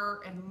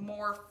longer and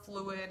more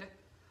fluid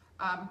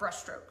brush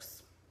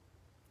strokes.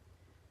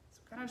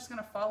 So I'm kind of just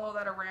gonna follow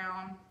that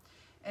around.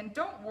 And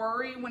don't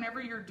worry whenever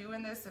you're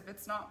doing this if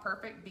it's not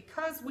perfect,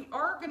 because we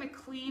are gonna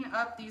clean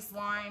up these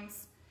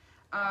lines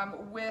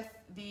with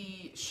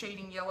the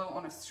shading yellow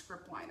on a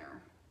script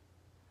liner.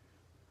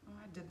 Oh,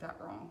 I did that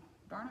wrong,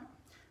 darn it.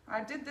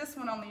 I did this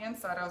one on the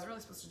inside. I was really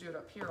supposed to do it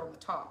up here on the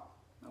top.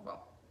 Oh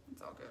well,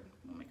 it's all good.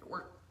 We'll make it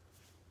work.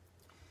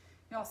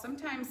 Y'all,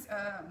 sometimes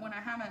when I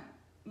haven't,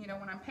 you know,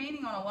 when I'm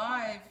painting on a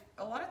live,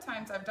 a lot of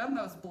times I've done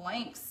those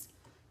blanks,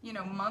 you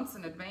know, months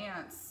in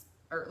advance,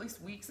 or at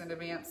least weeks in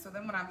advance. So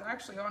then when I'm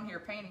actually on here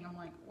painting, I'm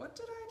like, what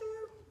did I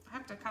do? I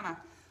have to kind of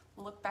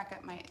look back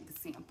at my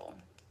example.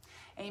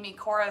 Amy,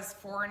 Cora's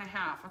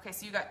 4.5. Okay,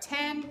 so you got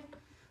 10,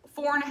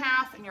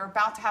 4.5, and you're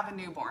about to have a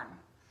newborn.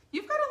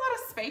 You've got a lot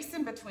of space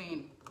in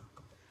between.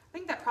 I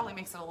think that probably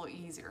makes it a little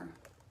easier,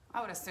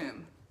 I would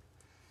assume.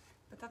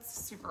 But that's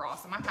super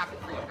awesome. I'm happy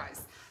for you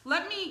guys.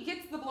 Let me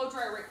get to the blow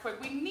dryer right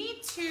quick. We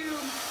need this to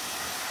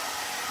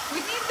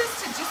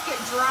just get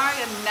dry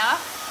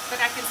enough that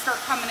I can start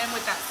coming in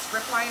with that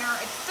script liner.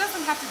 It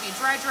doesn't have to be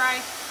dry,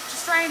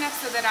 just dry enough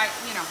so that I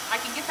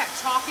can get that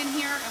chalk in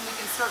here and we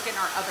can start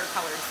getting our other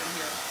colors in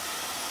here.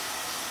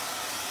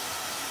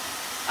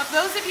 Of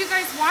those of you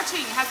guys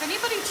watching, has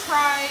anybody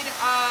tried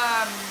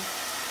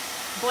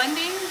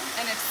blending?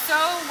 And if so,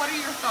 what are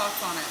your thoughts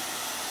on it?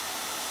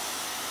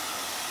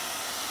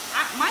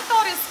 My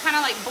thought is kind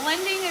of like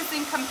blending is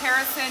in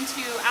comparison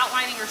to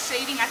outlining or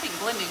shading. I think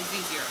blending is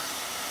easier.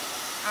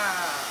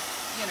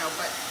 You know,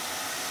 but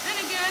Then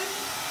again,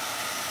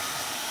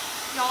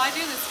 y'all, I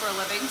do this for a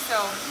living, so,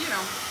 you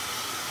know,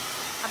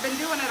 I've been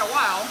doing it a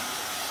while.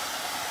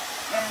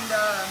 And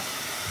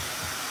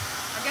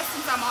I guess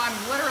since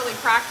I'm literally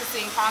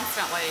practicing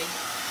constantly,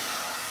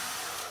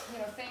 you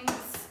know, things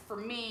for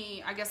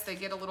me, I guess they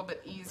get a little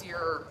bit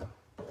easier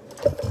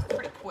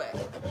pretty quick.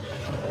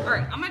 All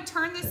right, I'm gonna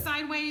turn this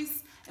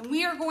sideways and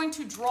we are going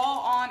to draw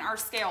on our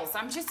scales.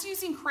 I'm just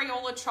using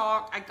Crayola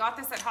chalk. I got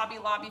this at Hobby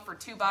Lobby for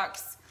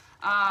 $2.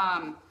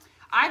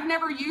 I've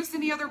never used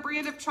any other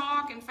brand of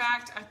chalk. In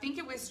fact, I think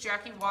it was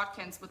Jackie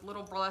Watkins with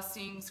Little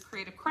Blessings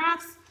Creative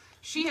Crafts.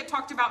 She had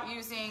talked about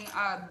using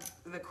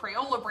the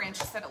Crayola brand.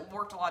 She said it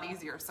worked a lot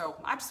easier. So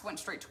I just went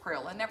straight to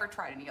Crayola. Never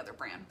tried any other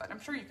brand, but I'm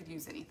sure you could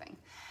use anything.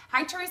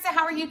 Hi, Teresa.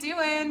 How are you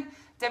doing?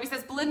 Debbie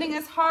says, blending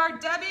is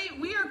hard. Debbie,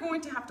 we are going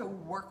to have to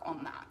work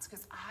on that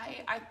because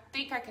I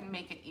think I can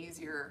make it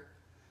easier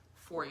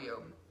for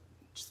you.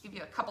 Just give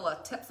you a couple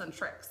of tips and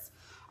tricks.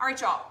 All right,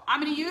 y'all. I'm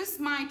going to use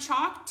my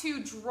chalk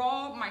to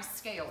draw my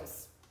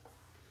scales.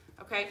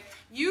 Okay,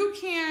 you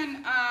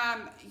can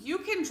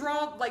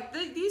draw, like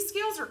these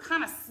scales are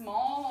kind of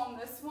small on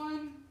this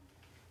one,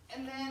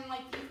 and then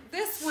like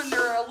this one,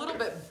 they're a little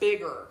bit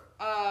bigger.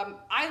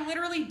 I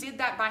literally did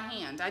that by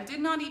hand. I did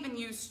not even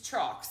use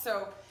chalk.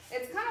 So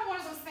it's kind of one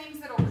of those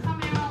things that'll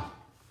come out,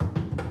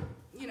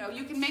 you know,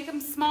 you can make them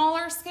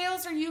smaller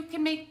scales or you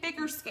can make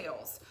bigger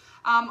scales.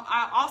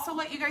 I also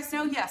let you guys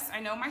know, yes,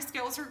 I know my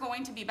scales are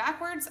going to be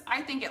backwards.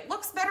 I think it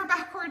looks better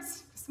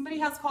backwards. Somebody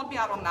has called me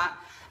out on that.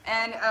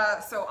 And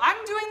so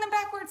I'm doing them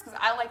backwards because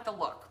I like the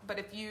look. But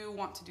if you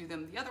want to do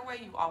them the other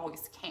way, you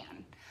always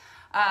can.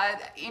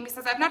 Amy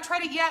says, I've not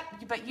tried it yet,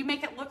 but you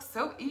make it look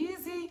so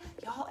easy.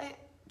 Y'all,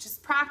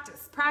 just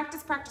practice,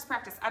 practice, practice,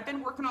 practice. I've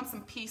been working on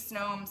some peace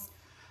gnomes.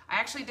 I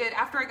actually did,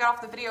 after I got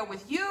off the video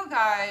with you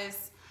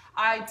guys,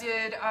 I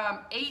did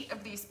 8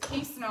 of these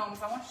peace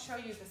gnomes. I want to show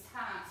you this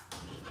hat.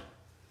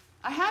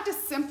 I had to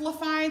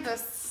simplify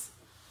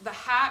the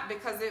hat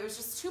because it was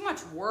just too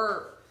much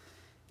work,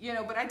 you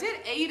know, but I did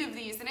 8 of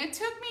these and it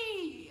took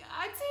me,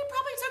 I'd say it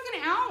probably took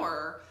an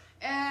hour.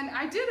 And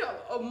I did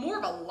more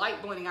of a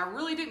light blending. I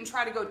really didn't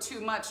try to go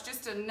too much,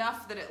 just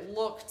enough that it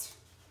looked,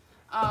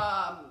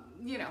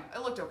 you know,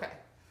 it looked okay.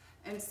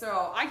 And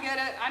so I get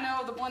it. I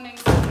know the blending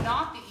is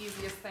not the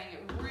easiest thing.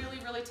 It really,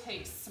 really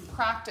takes some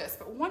practice.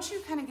 But once you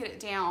kind of get it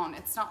down,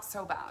 it's not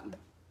so bad.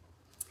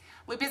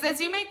 Lupe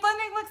says, you make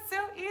blending look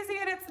so easy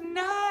and it's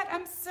not.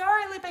 I'm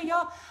sorry, Lupe,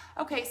 y'all.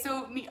 Okay,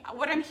 so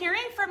what I'm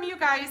hearing from you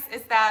guys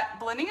is that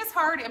blending is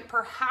hard and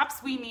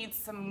perhaps we need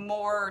some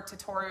more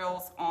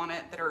tutorials on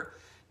it that are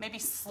maybe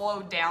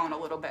slowed down a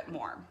little bit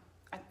more.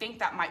 I think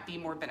that might be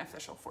more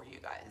beneficial for you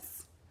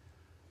guys.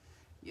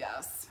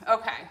 Yes,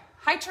 okay.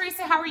 Hi,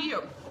 Teresa, how are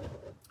you?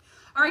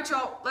 All right,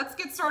 y'all, let's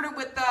get started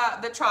with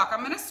the chalk.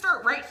 I'm gonna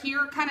start right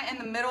here, kind of in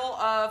the middle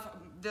of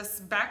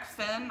this back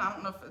fin. I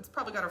don't know if it's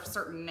probably got a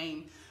certain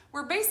name.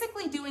 We're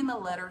basically doing the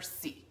letter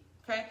C,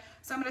 okay?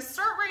 So I'm gonna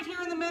start right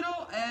here in the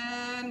middle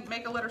and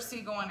make a letter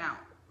C going out.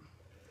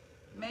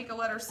 Make a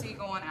letter C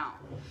going out.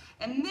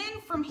 And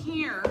then from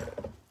here,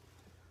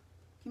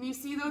 can you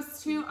see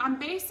those two? I'm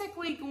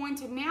basically going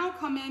to now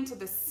come into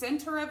the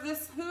center of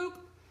this hoop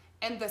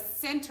and the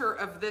center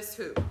of this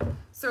hoop.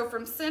 So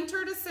from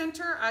center to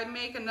center, I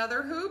make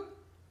another hoop,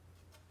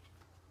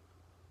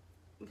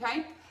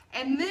 okay?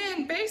 And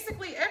then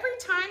basically every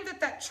time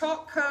that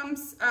chalk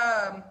comes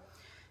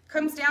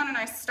down and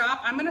I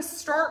stop, I'm gonna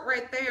start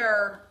right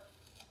there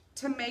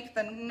to make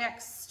the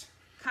next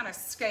kind of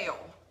scale.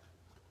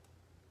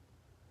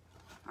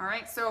 All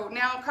right, so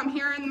now come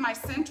here in my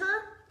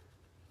center,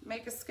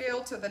 make a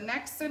scale to the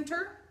next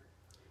center,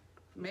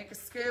 make a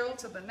scale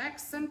to the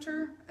next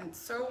center, and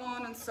so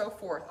on and so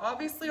forth.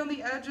 Obviously on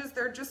the edges,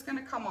 they're just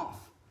gonna come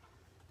off.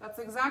 That's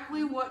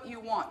exactly what you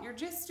want. You're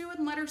just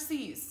doing letter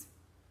C's,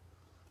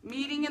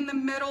 meeting in the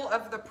middle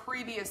of the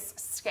previous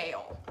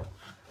scale.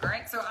 All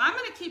right, so I'm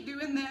gonna keep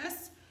doing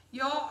this.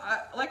 Y'all,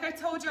 like I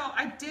told y'all,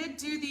 I did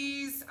do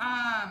these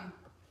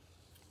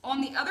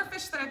on the other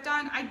fish that I've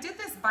done. I did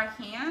this by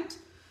hand.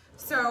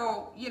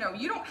 So, you know,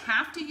 you don't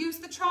have to use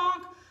the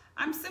chalk.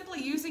 I'm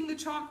simply using the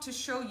chalk to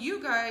show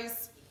you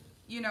guys,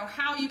 you know,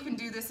 how you can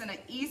do this in an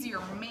easier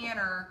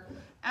manner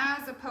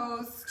as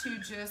opposed to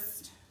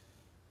just,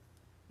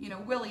 you know,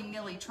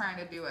 willy-nilly trying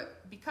to do it.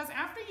 Because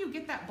after you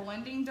get that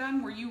blending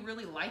done where you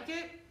really like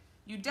it,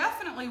 you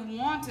definitely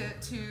want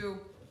it to,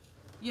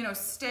 you know,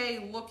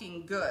 stay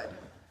looking good.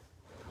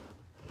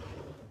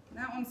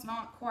 That one's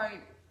not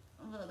quite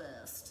the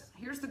best.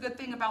 Here's the good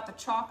thing about the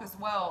chalk as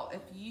well.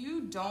 If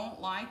you don't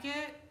like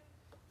it,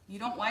 you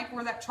don't like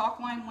where that chalk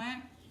line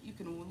went, you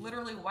can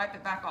literally wipe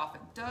it back off.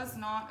 It does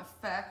not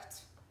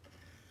affect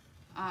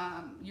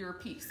your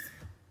piece.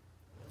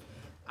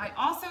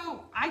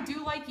 I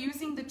do like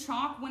using the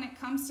chalk when it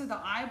comes to the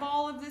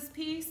eyeball of this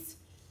piece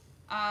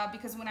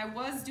because when I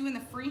was doing the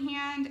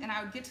freehand and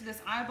I would get to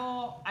this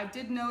eyeball, I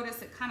did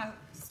notice it kind of,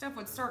 stuff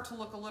would start to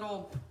look a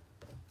little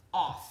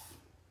off.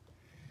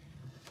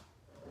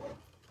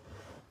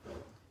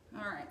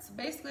 All right, so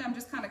basically I'm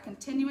just kind of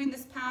continuing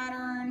this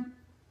pattern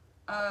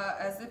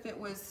as if it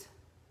was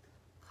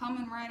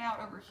coming right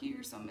out over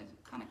here, so I'm gonna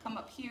kind of come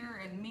up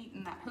here and meet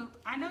in that hoop.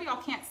 I know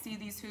y'all can't see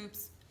these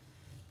hoops.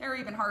 They're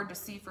even hard to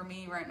see for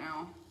me right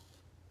now.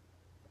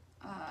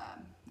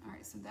 All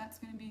right, so that's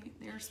gonna be,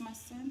 there's my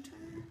center.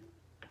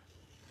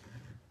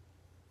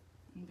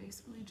 And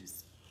basically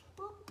just,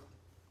 boop.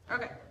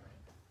 Okay.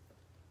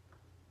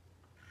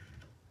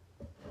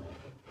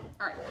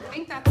 All right, I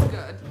think that's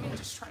good. Let me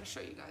just try to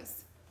show you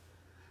guys.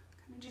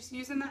 Kind of just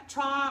using that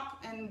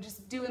chalk and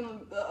just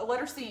doing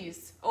letter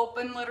C's,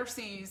 open letter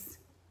C's.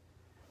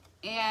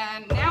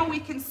 And now we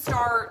can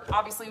start,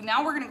 obviously,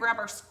 now we're gonna grab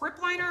our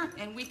script liner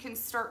and we can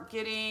start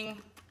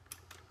getting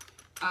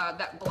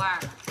that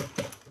black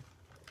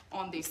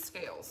on these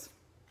scales.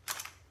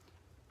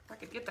 If I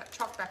could get that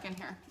chalk back in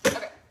here.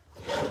 Okay.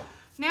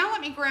 Now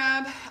let me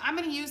grab, I'm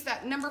gonna use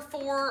that number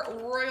 4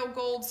 Royal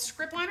Gold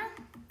script liner.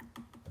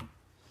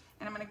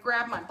 And I'm gonna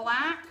grab my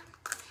black.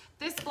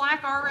 This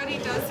black already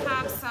does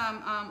have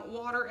some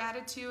water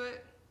added to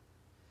it.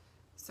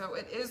 So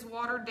it is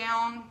watered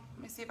down.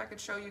 Let me see if I could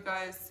show you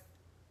guys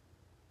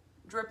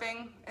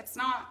dripping. It's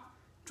not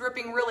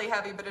dripping really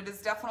heavy, but it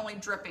is definitely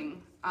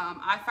dripping.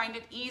 I find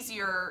it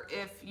easier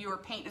if your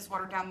paint is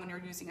watered down when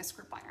you're using a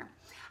script liner.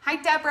 Hi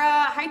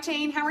Deborah, hi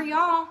Jane, how are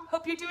y'all?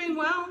 Hope you're doing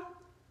well.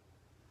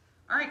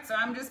 All right, so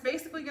I'm just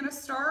basically gonna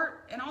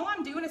start, and all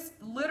I'm doing is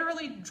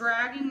literally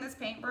dragging this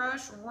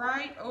paintbrush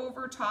right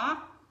over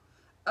top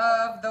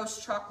of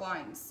those chalk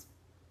lines.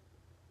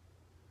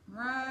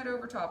 Right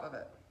over top of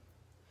it.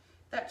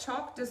 That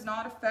chalk does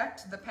not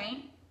affect the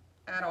paint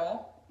at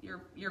all.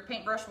 Your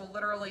paintbrush will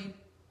literally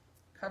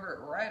cover it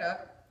right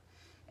up.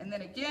 And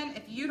then again,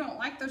 if you don't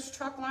like those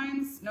chalk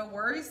lines, no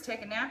worries.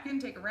 Take a napkin,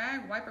 take a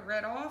rag, wipe it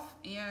right off,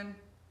 and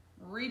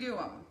redo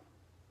them.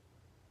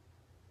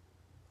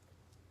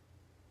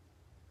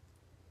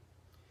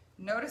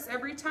 Notice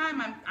every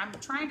time I'm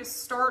trying to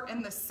start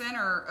in the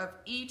center of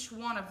each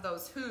one of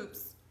those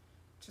hoops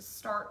to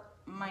start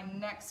my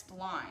next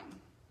line.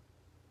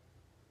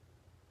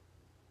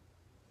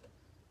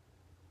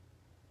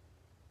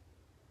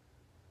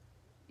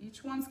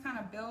 Each one's kind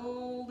of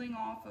building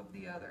off of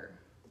the other.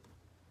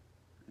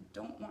 I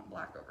don't want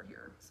black over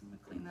here, so I'm gonna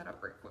clean that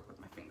up right quick with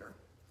my finger.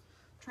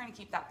 I'm trying to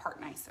keep that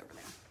part nice over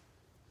there.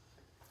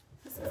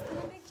 This is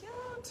gonna be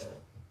cute.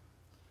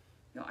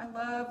 You know, I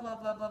love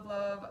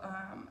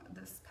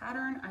this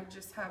pattern. I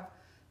just have,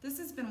 this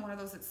has been one of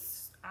those that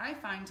I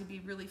find to be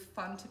really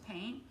fun to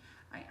paint.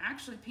 I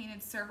actually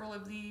painted several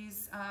of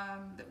these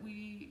that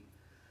we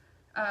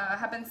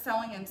have been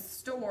selling in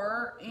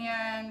store,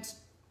 and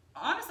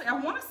honestly, I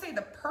want to say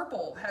the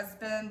purple has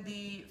been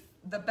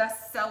the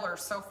best seller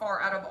so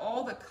far out of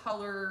all the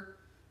color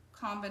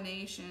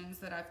combinations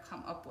that I've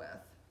come up with.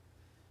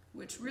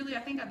 Which really,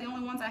 I think the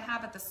only ones I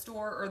have at the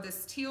store are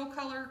this teal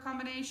color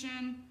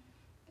combination,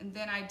 and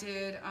then I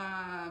did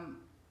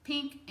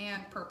pink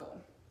and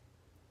purple.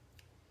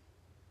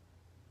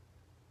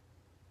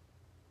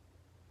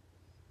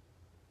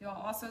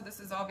 Y'all, also, this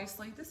is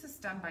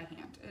done by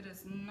hand. It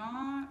is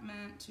not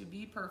meant to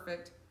be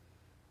perfect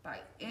by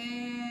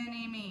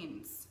any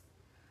means.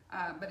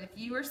 But if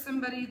you are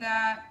somebody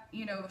that,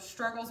 you know,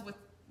 struggles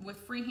with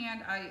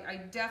freehand,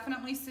 I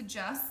definitely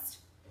suggest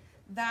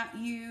that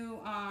you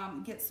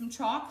get some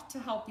chalk to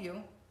help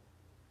you.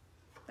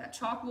 That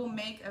chalk will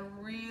make a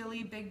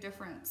really big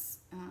difference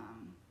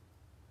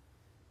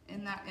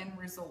in that end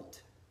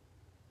result.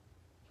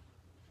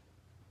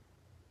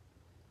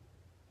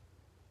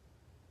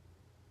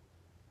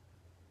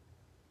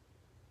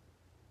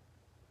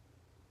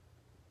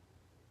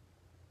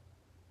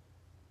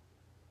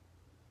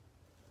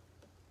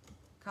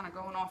 Kind of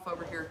going off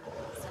over here.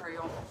 Sorry,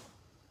 y'all.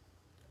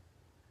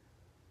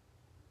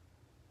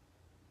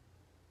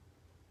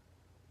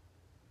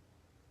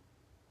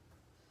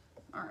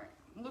 All right,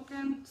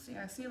 looking, see,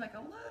 I see like a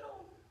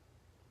little,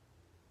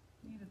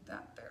 needed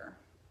that there.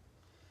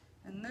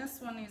 And this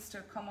one needs to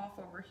come off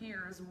over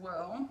here as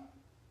well.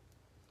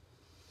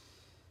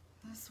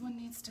 This one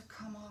needs to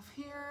come off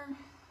here.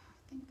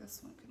 I think this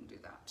one can do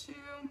that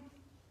too.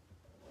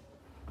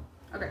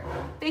 Okay,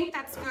 I think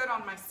that's good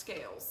on my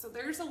scales. So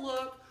there's a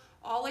look.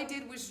 All I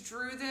did was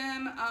drew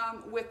them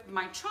with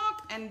my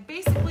chalk and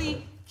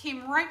basically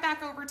came right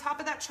back over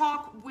top of that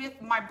chalk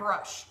with my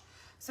brush.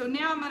 So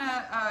now I'm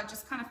gonna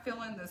just kind of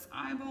fill in this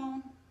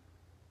eyeball.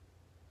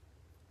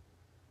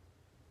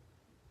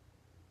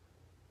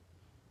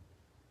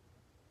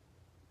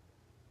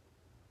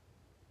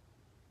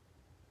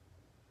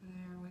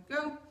 There we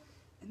go.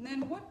 And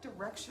then what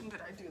direction did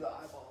I do the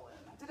eyeball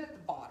in? I did it at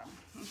the bottom,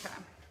 okay.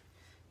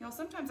 You know,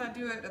 sometimes I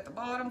do it at the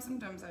bottom,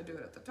 sometimes I do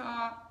it at the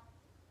top.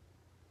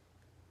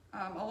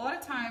 A lot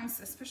of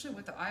times, especially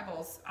with the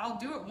eyeballs, I'll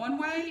do it one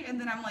way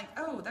and then I'm like,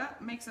 oh, that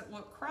makes it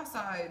look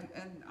cross-eyed,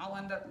 and I'll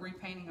end up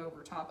repainting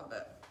over top of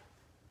it.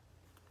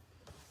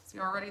 See,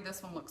 already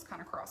this one looks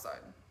kind of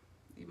cross-eyed,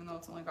 even though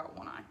it's only got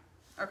one eye.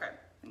 Okay,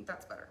 I think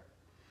that's better.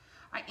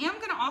 I am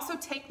gonna also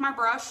take my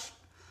brush,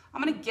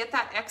 I'm gonna get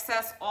that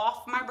excess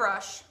off my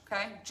brush,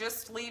 okay?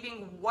 Just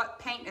leaving what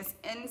paint is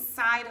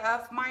inside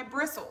of my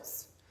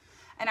bristles.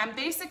 And I'm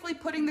basically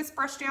putting this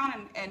brush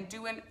down and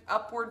doing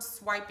upward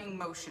swiping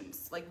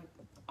motions, like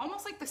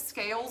almost like the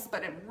scales,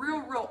 but in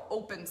real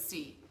open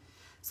C.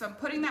 So I'm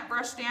putting that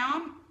brush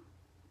down,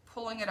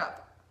 pulling it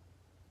up,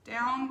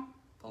 down,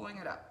 pulling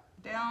it up,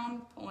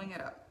 down, pulling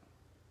it up.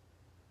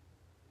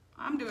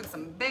 I'm doing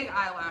some big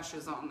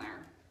eyelashes on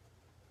there.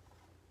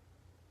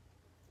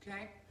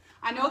 Okay.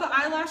 I know the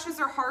eyelashes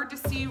are hard to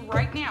see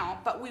right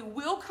now, but we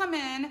will come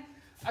in.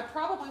 I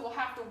probably will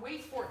have to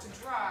wait for it to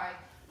dry.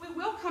 We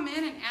will come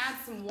in and add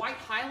some white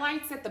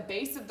highlights at the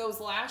base of those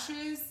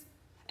lashes,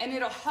 and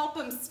it'll help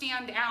them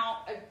stand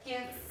out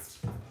against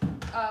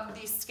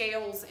these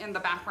scales in the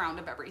background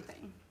of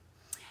everything.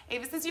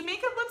 Ava says, you make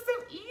it look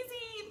so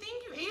easy.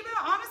 Thank you, Ava.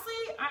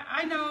 Honestly,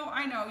 I know,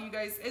 you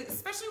guys,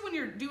 especially when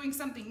you're doing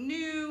something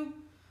new,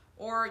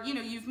 or, you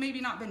know, you've maybe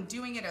not been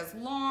doing it as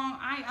long.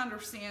 I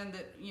understand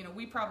that, you know,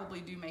 we probably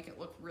do make it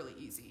look really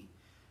easy.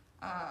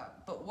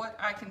 But what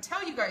I can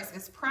tell you guys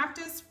is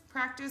practice,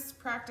 practice,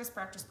 practice,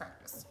 practice,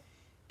 practice.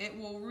 It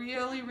will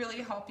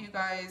really help you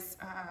guys,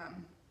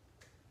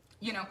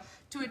 you know,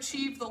 to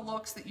achieve the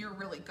looks that you're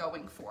really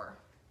going for.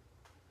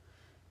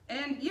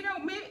 And, you know,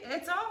 maybe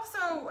it's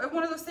also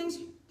one of those things,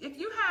 if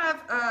you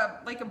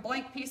have like a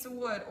blank piece of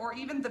wood, or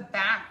even the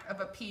back of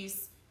a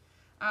piece,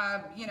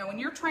 you know, when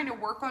you're trying to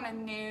work on a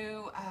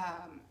new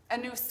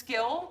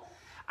skill,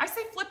 I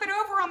say flip it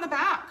over on the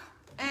back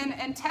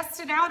and test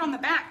it out on the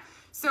back.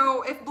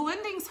 So if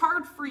blending's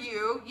hard for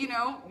you, you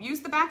know, use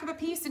the back of a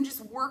piece and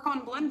just work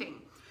on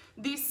blending.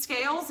 These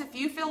scales, if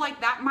you feel like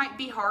that might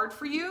be hard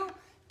for you,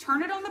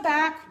 turn it on the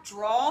back,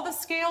 draw the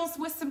scales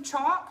with some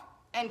chalk,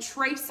 and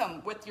trace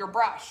them with your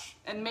brush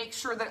and make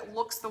sure that it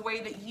looks the way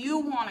that you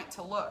want it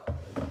to look.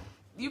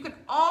 You can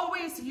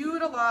always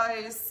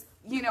utilize,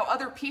 you know,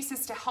 other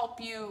pieces to help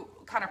you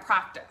kind of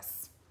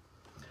practice.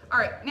 All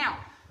right, now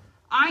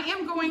I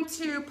am going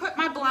to put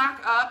my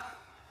black up.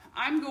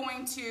 I'm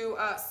going to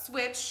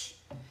switch,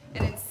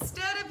 and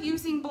instead of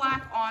using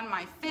black on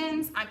my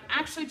fins, I'm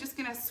actually just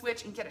gonna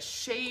switch and get a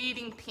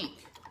shading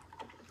pink.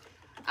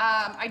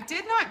 I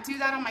did not do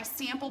that on my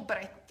sample, but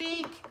I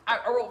think,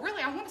 or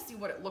really I want to see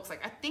what it looks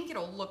like. I think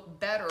it'll look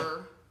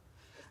better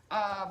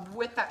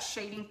with that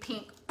shading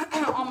pink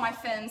on my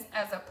fins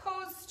as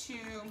opposed to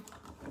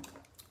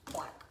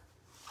black.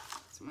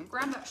 So I'm going to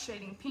grab that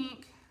shading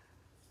pink.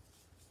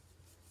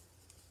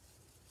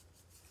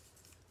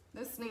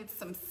 This needs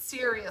some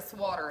serious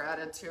water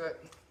added to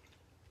it.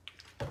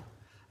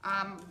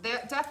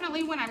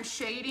 Definitely when I'm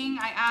shading,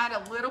 I add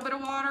a little bit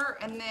of water,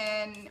 and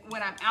then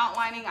when I'm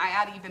outlining, I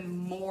add even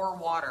more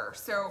water.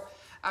 So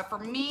for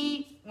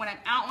me, when I'm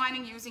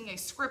outlining using a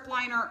script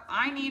liner,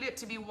 I need it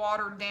to be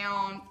watered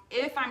down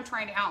if I'm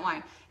trying to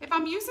outline. If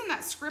I'm using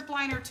that script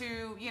liner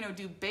to, you know,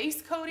 do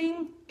base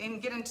coating and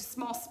get into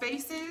small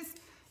spaces,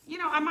 you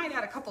know, I might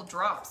add a couple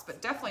drops,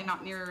 but definitely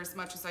not near as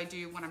much as I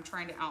do when I'm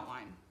trying to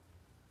outline.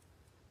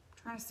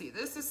 I'm trying to see,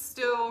 this is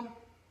still,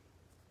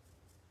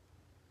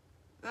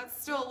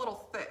 that's still a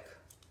little thick.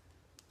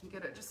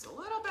 Get it just a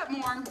little bit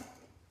more.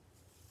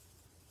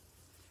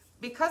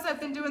 Because I've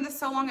been doing this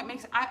so long, it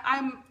makes,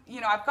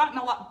 you know, I've gotten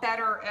a lot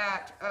better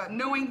at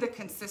knowing the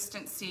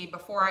consistency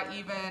before I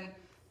even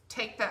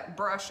take that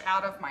brush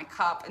out of my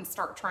cup and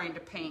start trying to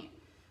paint.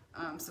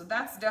 So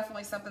that's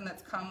definitely something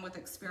that's come with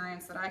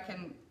experience, that I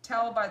can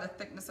tell by the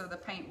thickness of the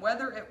paint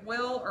whether it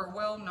will or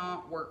will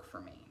not work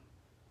for me.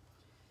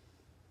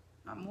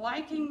 I'm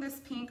liking this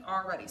pink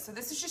already. So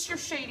this is just your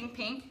shading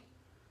pink,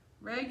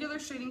 regular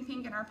shading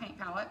pink in our paint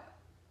palette.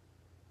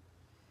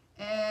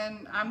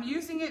 And I'm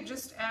using it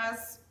just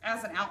as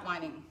an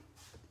outlining.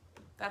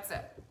 That's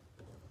it.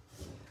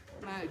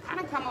 I'm gonna kind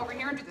of come over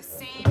here and do the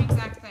same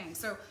exact thing.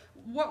 So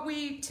what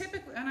we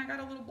typically, and I got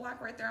a little black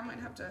right there, I might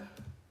have to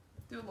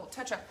do a little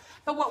touch up.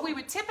 But what we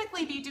would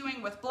typically be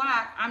doing with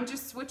black, I'm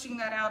just switching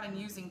that out and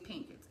using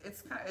pink.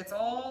 It's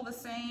all the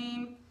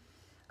same,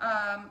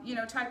 you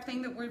know, type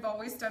thing that we've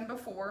always done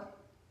before.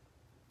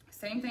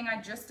 Same thing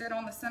I just did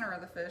on the center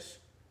of the fish.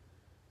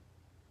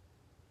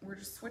 We're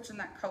just switching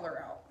that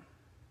color out.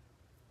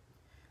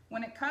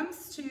 When it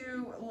comes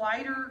to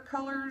lighter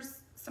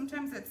colors,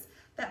 sometimes it's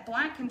that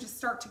black can just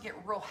start to get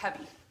real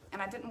heavy,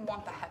 and I didn't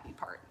want the heavy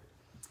part.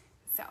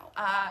 So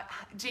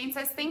Jane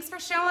says, thanks for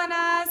showing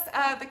us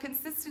the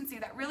consistency.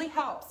 That really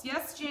helps.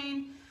 Yes,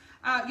 Jane.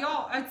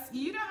 Y'all,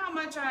 you know how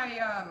much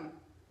I've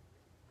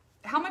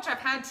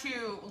had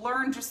to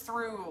learn just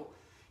through,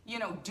 you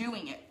know,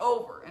 doing it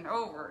over and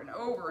over and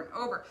over and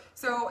over.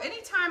 So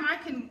anytime I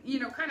can, you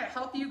know, kind of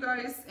help you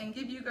guys and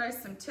give you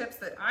guys some tips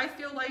that I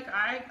feel like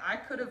I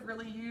could have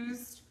really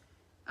used,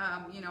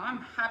 you know, I'm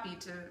happy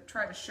to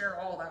try to share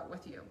all that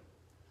with you.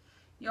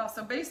 Y'all,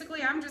 so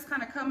basically I'm just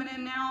kind of coming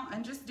in now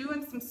and just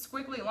doing some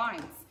squiggly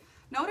lines.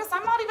 Notice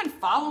I'm not even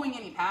following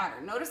any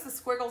pattern. Notice the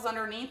squiggles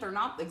underneath are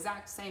not the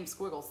exact same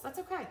squiggles. That's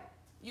okay.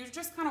 You're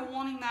just kind of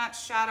wanting that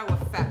shadow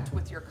effect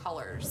with your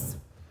colors.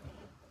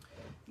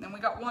 Then we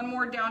got one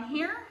more down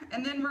here,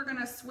 and then we're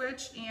gonna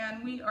switch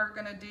and we are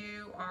gonna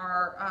do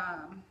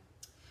our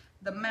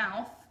the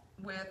mouth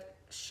with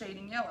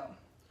shading yellow.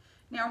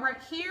 Now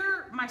right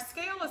here, my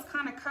scale is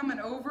kind of coming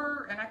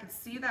over and I can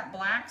see that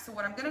black. So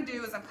what I'm gonna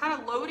do is I'm kind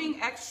of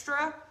loading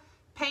extra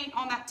paint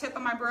on that tip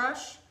of my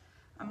brush.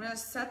 I'm gonna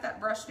set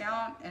that brush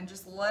down and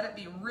just let it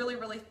be really,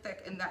 really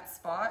thick in that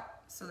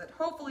spot so that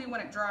hopefully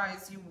when it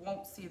dries, you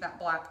won't see that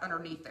black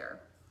underneath there.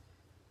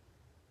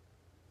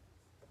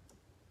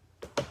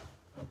 All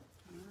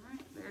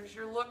right, there's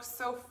your look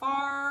so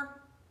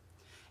far.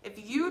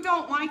 If you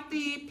don't like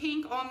the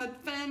pink on the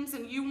fins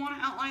and you want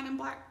to outline in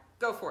black,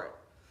 go for it.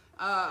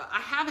 I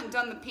haven't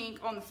done the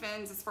pink on the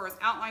fins as far as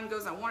outline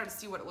goes. I wanted to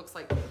see what it looks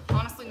like.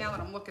 Honestly, now that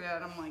I'm looking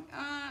at it, I'm like,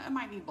 it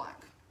might need black.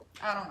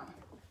 I don't know.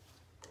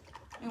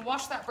 Let me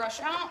wash that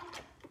brush out.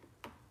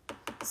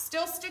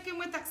 Still sticking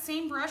with that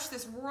same brush,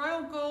 this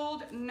Royal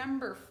Gold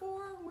number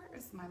 4. Where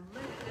is my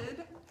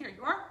lid? Here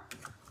you are.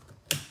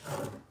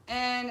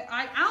 And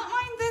I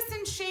outlined this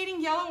in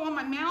shading yellow on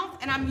my mouth,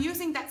 and I'm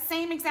using that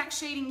same exact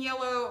shading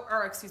yellow,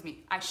 or excuse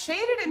me, I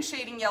shaded in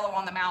shading yellow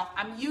on the mouth.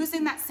 I'm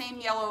using that same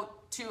yellow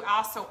to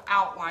also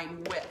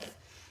outline with.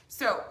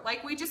 So,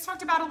 like we just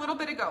talked about a little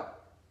bit ago,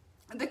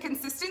 the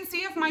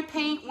consistency of my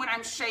paint when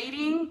I'm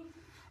shading,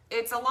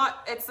 it's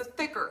a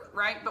thicker,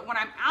 right? But when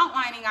I'm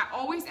outlining, I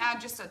always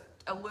add just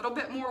a little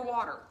bit more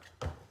water.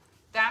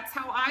 That's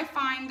how I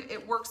find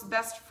it works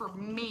best for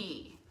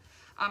me.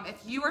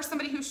 If you are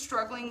somebody who's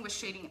struggling with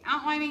shading and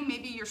outlining,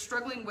 maybe you're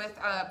struggling with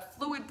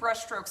fluid brush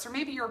strokes, or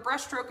maybe your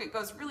brush stroke, it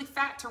goes really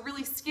fat to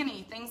really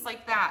skinny, things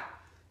like that.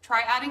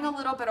 Try adding a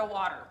little bit of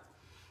water.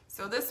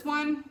 So this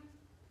one,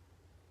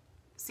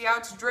 see how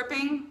it's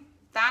dripping?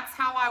 That's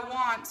how I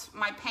want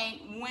my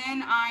paint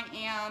when I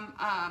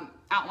am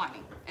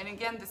outlining. And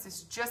again, this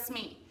is just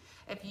me.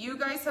 If you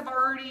guys have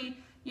already,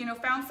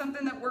 found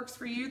something that works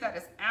for you, that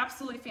is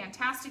absolutely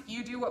fantastic.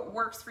 You do what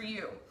works for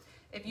you.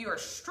 If you are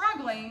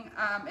struggling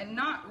and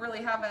not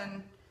really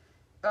having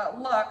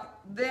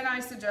luck, then I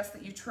suggest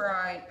that you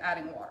try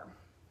adding water.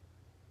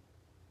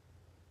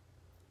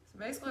 So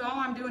basically all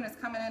I'm doing is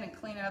coming in and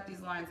cleaning up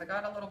these lines. I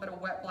got a little bit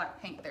of wet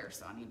black paint there,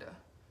 so I need to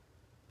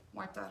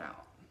wipe that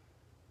out.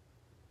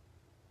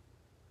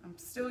 I'm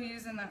still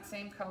using that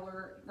same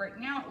color. Right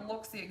now it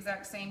looks the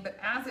exact same, but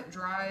as it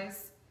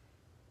dries,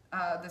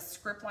 the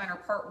script liner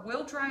part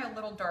will dry a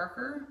little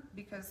darker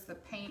because the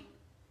paint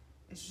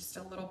is just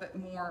a little bit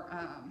more,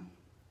 a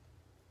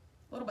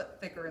little bit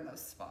thicker in those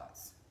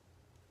spots.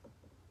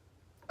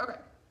 Okay.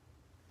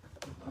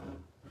 I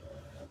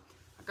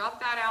got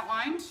that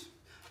outlined.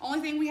 Only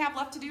thing we have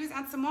left to do is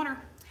add some water.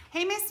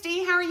 Hey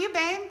Misty, how are you,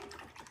 babe?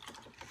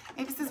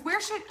 Amy says,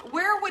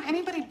 where would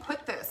anybody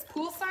put this?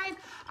 Poolside?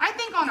 I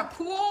think on a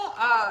pool,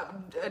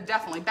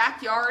 definitely.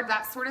 Backyard,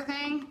 that sort of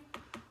thing.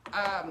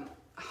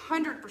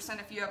 100%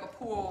 if you have a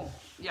pool,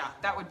 yeah,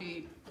 that would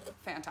be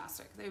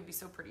fantastic. They would be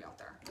so pretty out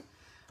there.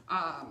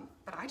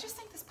 But I just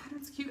think this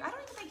pattern's cute. I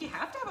don't even think you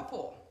have to have a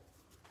pool.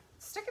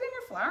 Stick it in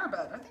your flower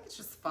bed. I think it's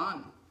just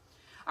fun.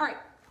 All right,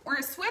 we're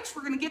gonna switch.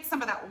 We're gonna get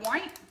some of that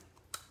white.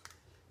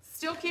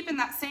 Still keeping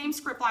that same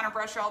script liner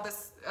brush, y'all.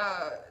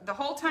 The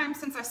whole time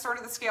since I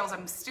started the scales,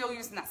 I'm still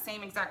using that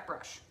same exact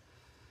brush.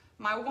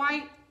 My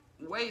white,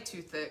 way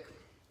too thick.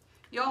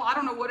 Y'all, I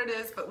don't know what it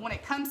is, but when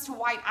it comes to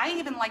white, I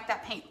even like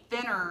that paint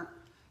thinner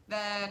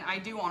than I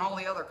do on all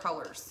the other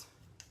colors.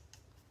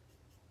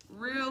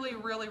 Really,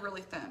 really,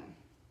 really thin.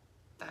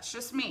 That's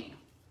just me.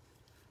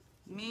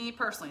 Me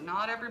personally.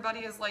 Not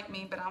everybody is like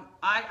me, but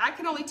I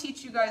can only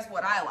teach you guys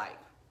what I like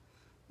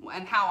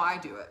and how I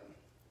do it.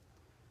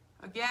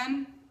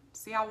 Again,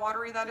 see how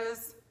watery that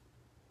is?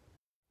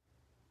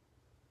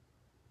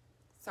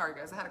 Sorry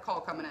guys, I had a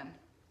call coming in.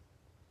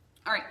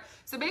 All right,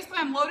 so basically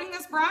I'm loading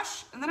this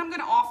brush and then I'm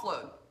gonna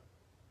offload.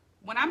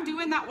 When I'm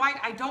doing that white,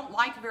 I don't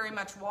like very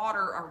much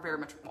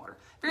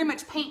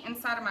paint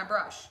inside of my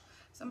brush.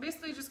 So I'm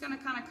basically just gonna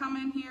kind of come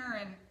in here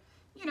and,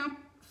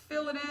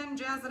 fill it in,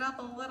 jazz it up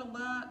a little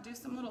bit, do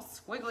some little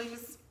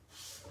squigglies.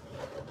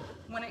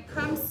 When it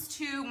comes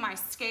to my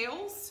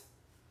scales,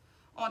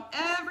 on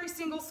every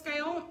single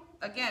scale,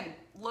 again,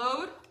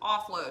 load,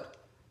 offload.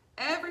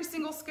 Every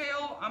single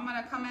scale, I'm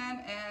gonna come in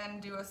and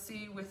do a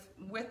C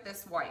with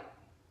this white.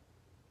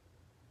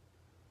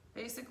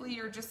 Basically,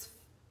 you're just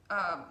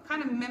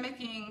kind of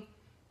mimicking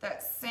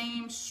that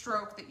same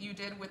stroke that you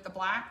did with the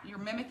black. You're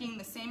mimicking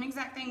the same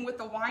exact thing with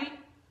the white,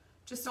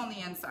 just on the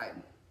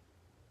inside.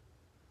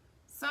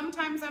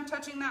 Sometimes I'm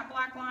touching that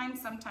black line,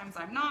 sometimes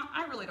I'm not.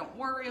 I really don't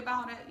worry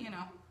about it,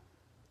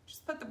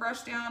 Just put the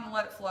brush down and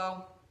let it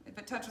flow. If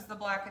it touches the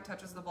black, it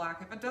touches the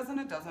black. If it doesn't,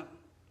 it doesn't.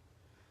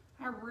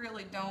 I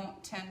really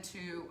don't tend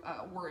to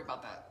worry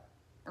about that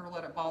or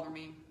let it bother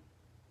me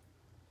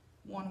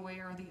one way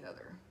or the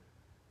other.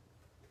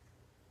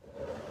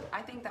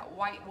 I think that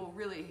white will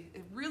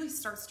really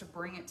starts to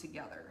bring it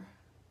together.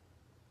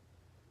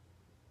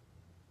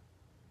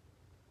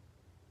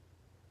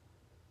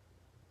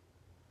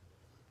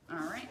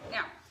 All right,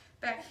 now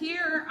back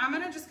here, I'm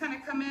gonna just kind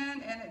of come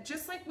in and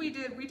just like we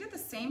did the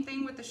same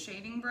thing with the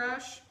shading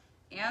brush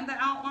and the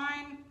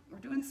outline. We're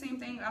doing the same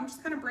thing. I'm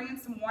just kind of bringing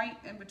some white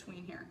in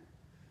between here.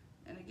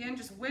 And again,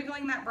 just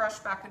wiggling that brush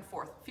back and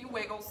forth. A few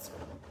wiggles.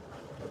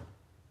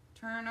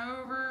 Turn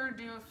over,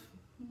 do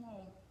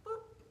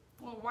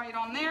little white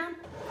on there.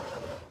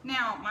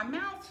 Now my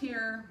mouth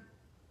here,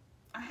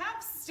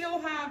 still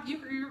have,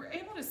 you're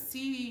able to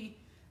see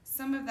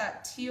some of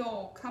that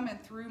teal coming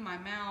through my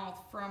mouth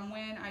from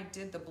when I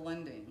did the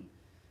blending.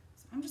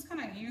 So I'm just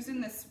kind of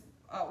using this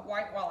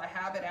white while I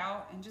have it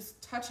out and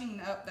just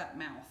touching up that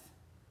mouth.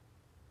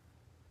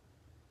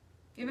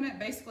 Giving it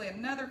basically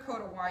another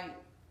coat of white,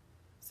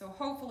 so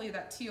hopefully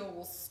that teal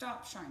will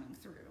stop shining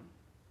through.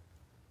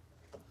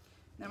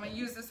 Now I'm going to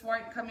use this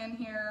white and come in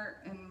here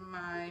in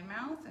my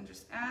mouth and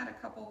just add a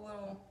couple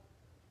little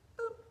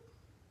boop.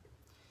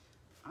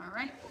 All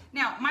right.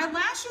 Now my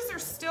lashes are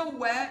still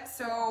wet,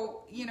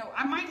 so you know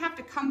I might have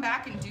to come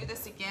back and do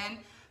this again.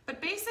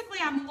 But basically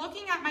I'm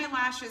looking at my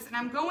lashes and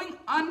I'm going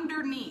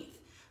underneath.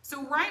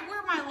 So right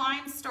where my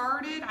line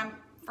started,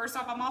 first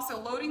off, I'm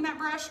also loading that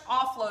brush,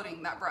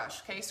 offloading that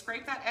brush, okay?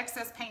 Scrape that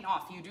excess paint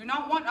off. You do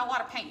not want a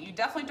lot of paint. You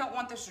definitely don't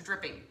want this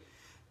dripping.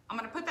 I'm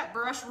gonna put that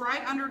brush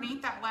right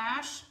underneath that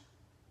lash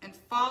and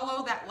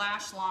follow that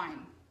lash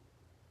line.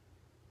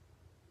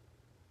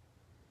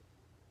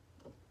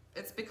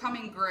 It's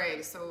becoming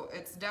gray, so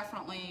it's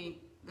definitely,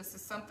 this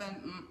is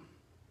something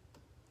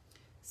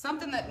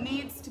that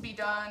needs to be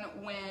done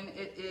when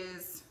it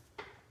is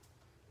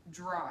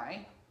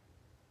dry.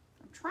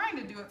 I'm trying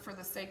to do it for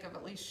the sake of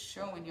at least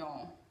showing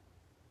y'all.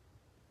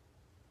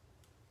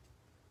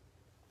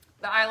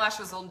 The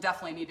eyelashes will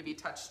definitely need to be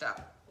touched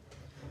up.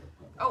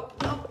 Oh,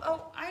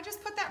 I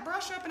just put that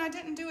brush up and I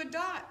didn't do a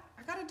dot.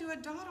 I gotta do a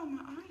dot on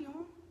my eye,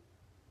 y'all.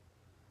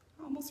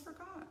 I almost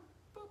forgot.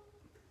 Boop.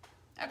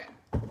 Okay,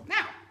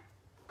 now,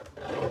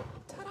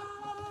 ta-da!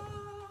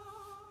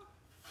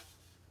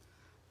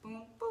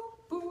 Boom, boom,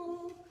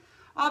 boom.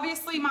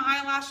 Obviously my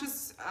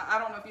eyelashes, I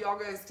don't know if y'all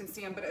guys can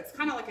see them, but it's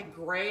kind of like a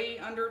gray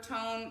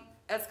undertone.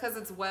 That's because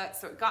it's wet,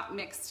 so it got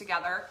mixed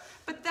together.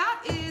 But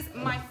that is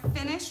my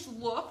finished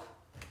look.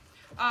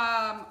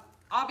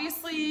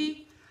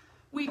 Obviously,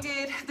 we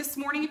did this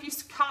morning, if you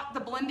caught the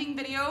blending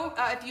video,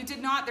 if you did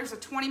not, there's a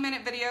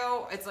 20-minute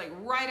video. It's like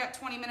right at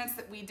 20 minutes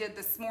that we did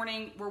this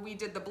morning where we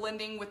did the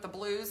blending with the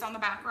blues on the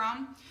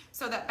background.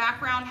 So that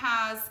background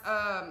has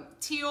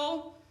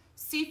teal,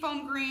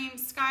 seafoam green,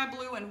 sky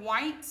blue, and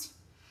white.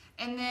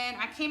 And then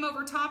I came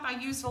over top, I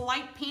used a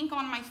light pink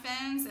on my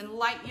fins and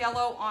light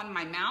yellow on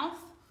my mouth.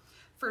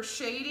 For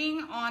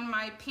shading on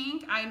my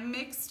pink, I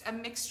mixed a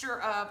mixture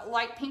of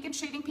light pink and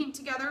shading pink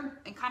together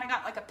and kind of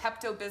got like a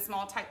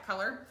Pepto-Bismol type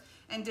color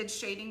and did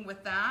shading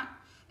with that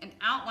and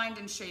outlined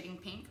in shading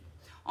pink.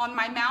 On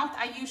my mouth,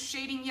 I used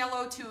shading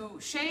yellow to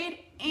shade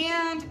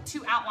and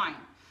to outline.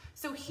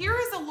 So here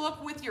is a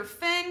look with your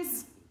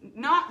fins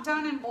not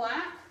done in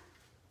black.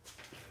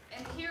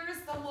 And here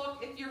is the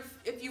look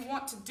if you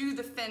want to do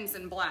the fins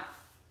in black.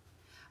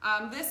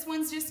 This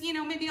one's just, you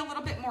know, maybe a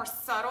little bit more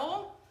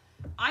subtle.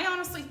 I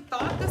honestly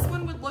thought this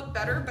one would look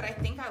better, but I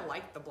think I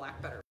like the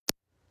black better.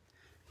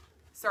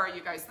 Sorry,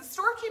 you guys. The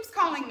store keeps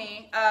calling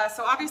me,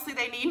 so obviously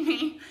they need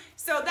me.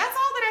 So that's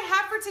all that I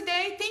have for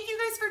today. Thank you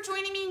guys for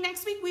joining me.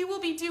 Next week we will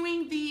be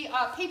doing the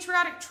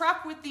patriotic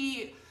truck with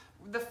the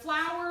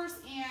flowers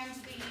and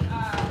the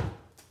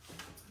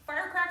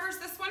firecrackers,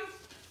 this one.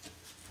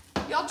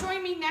 Y'all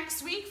join me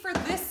next week for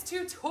this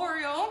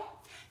tutorial.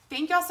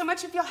 Thank y'all so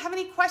much. If y'all have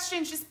any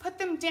questions, just put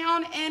them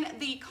down in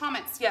the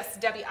comments. Yes,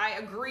 Debbie, I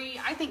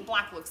agree. I think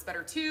black looks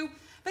better too.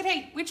 But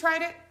hey, we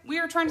tried it. We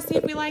were trying to see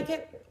if we like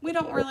it. We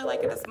don't really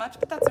like it as much,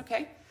 but that's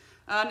okay.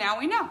 Now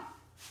we know.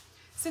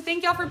 So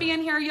thank y'all for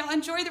being here. Y'all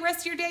enjoy the rest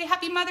of your day.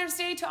 Happy Mother's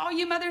Day to all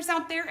you mothers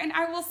out there, and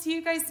I will see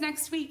you guys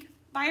next week.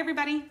 Bye,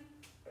 everybody.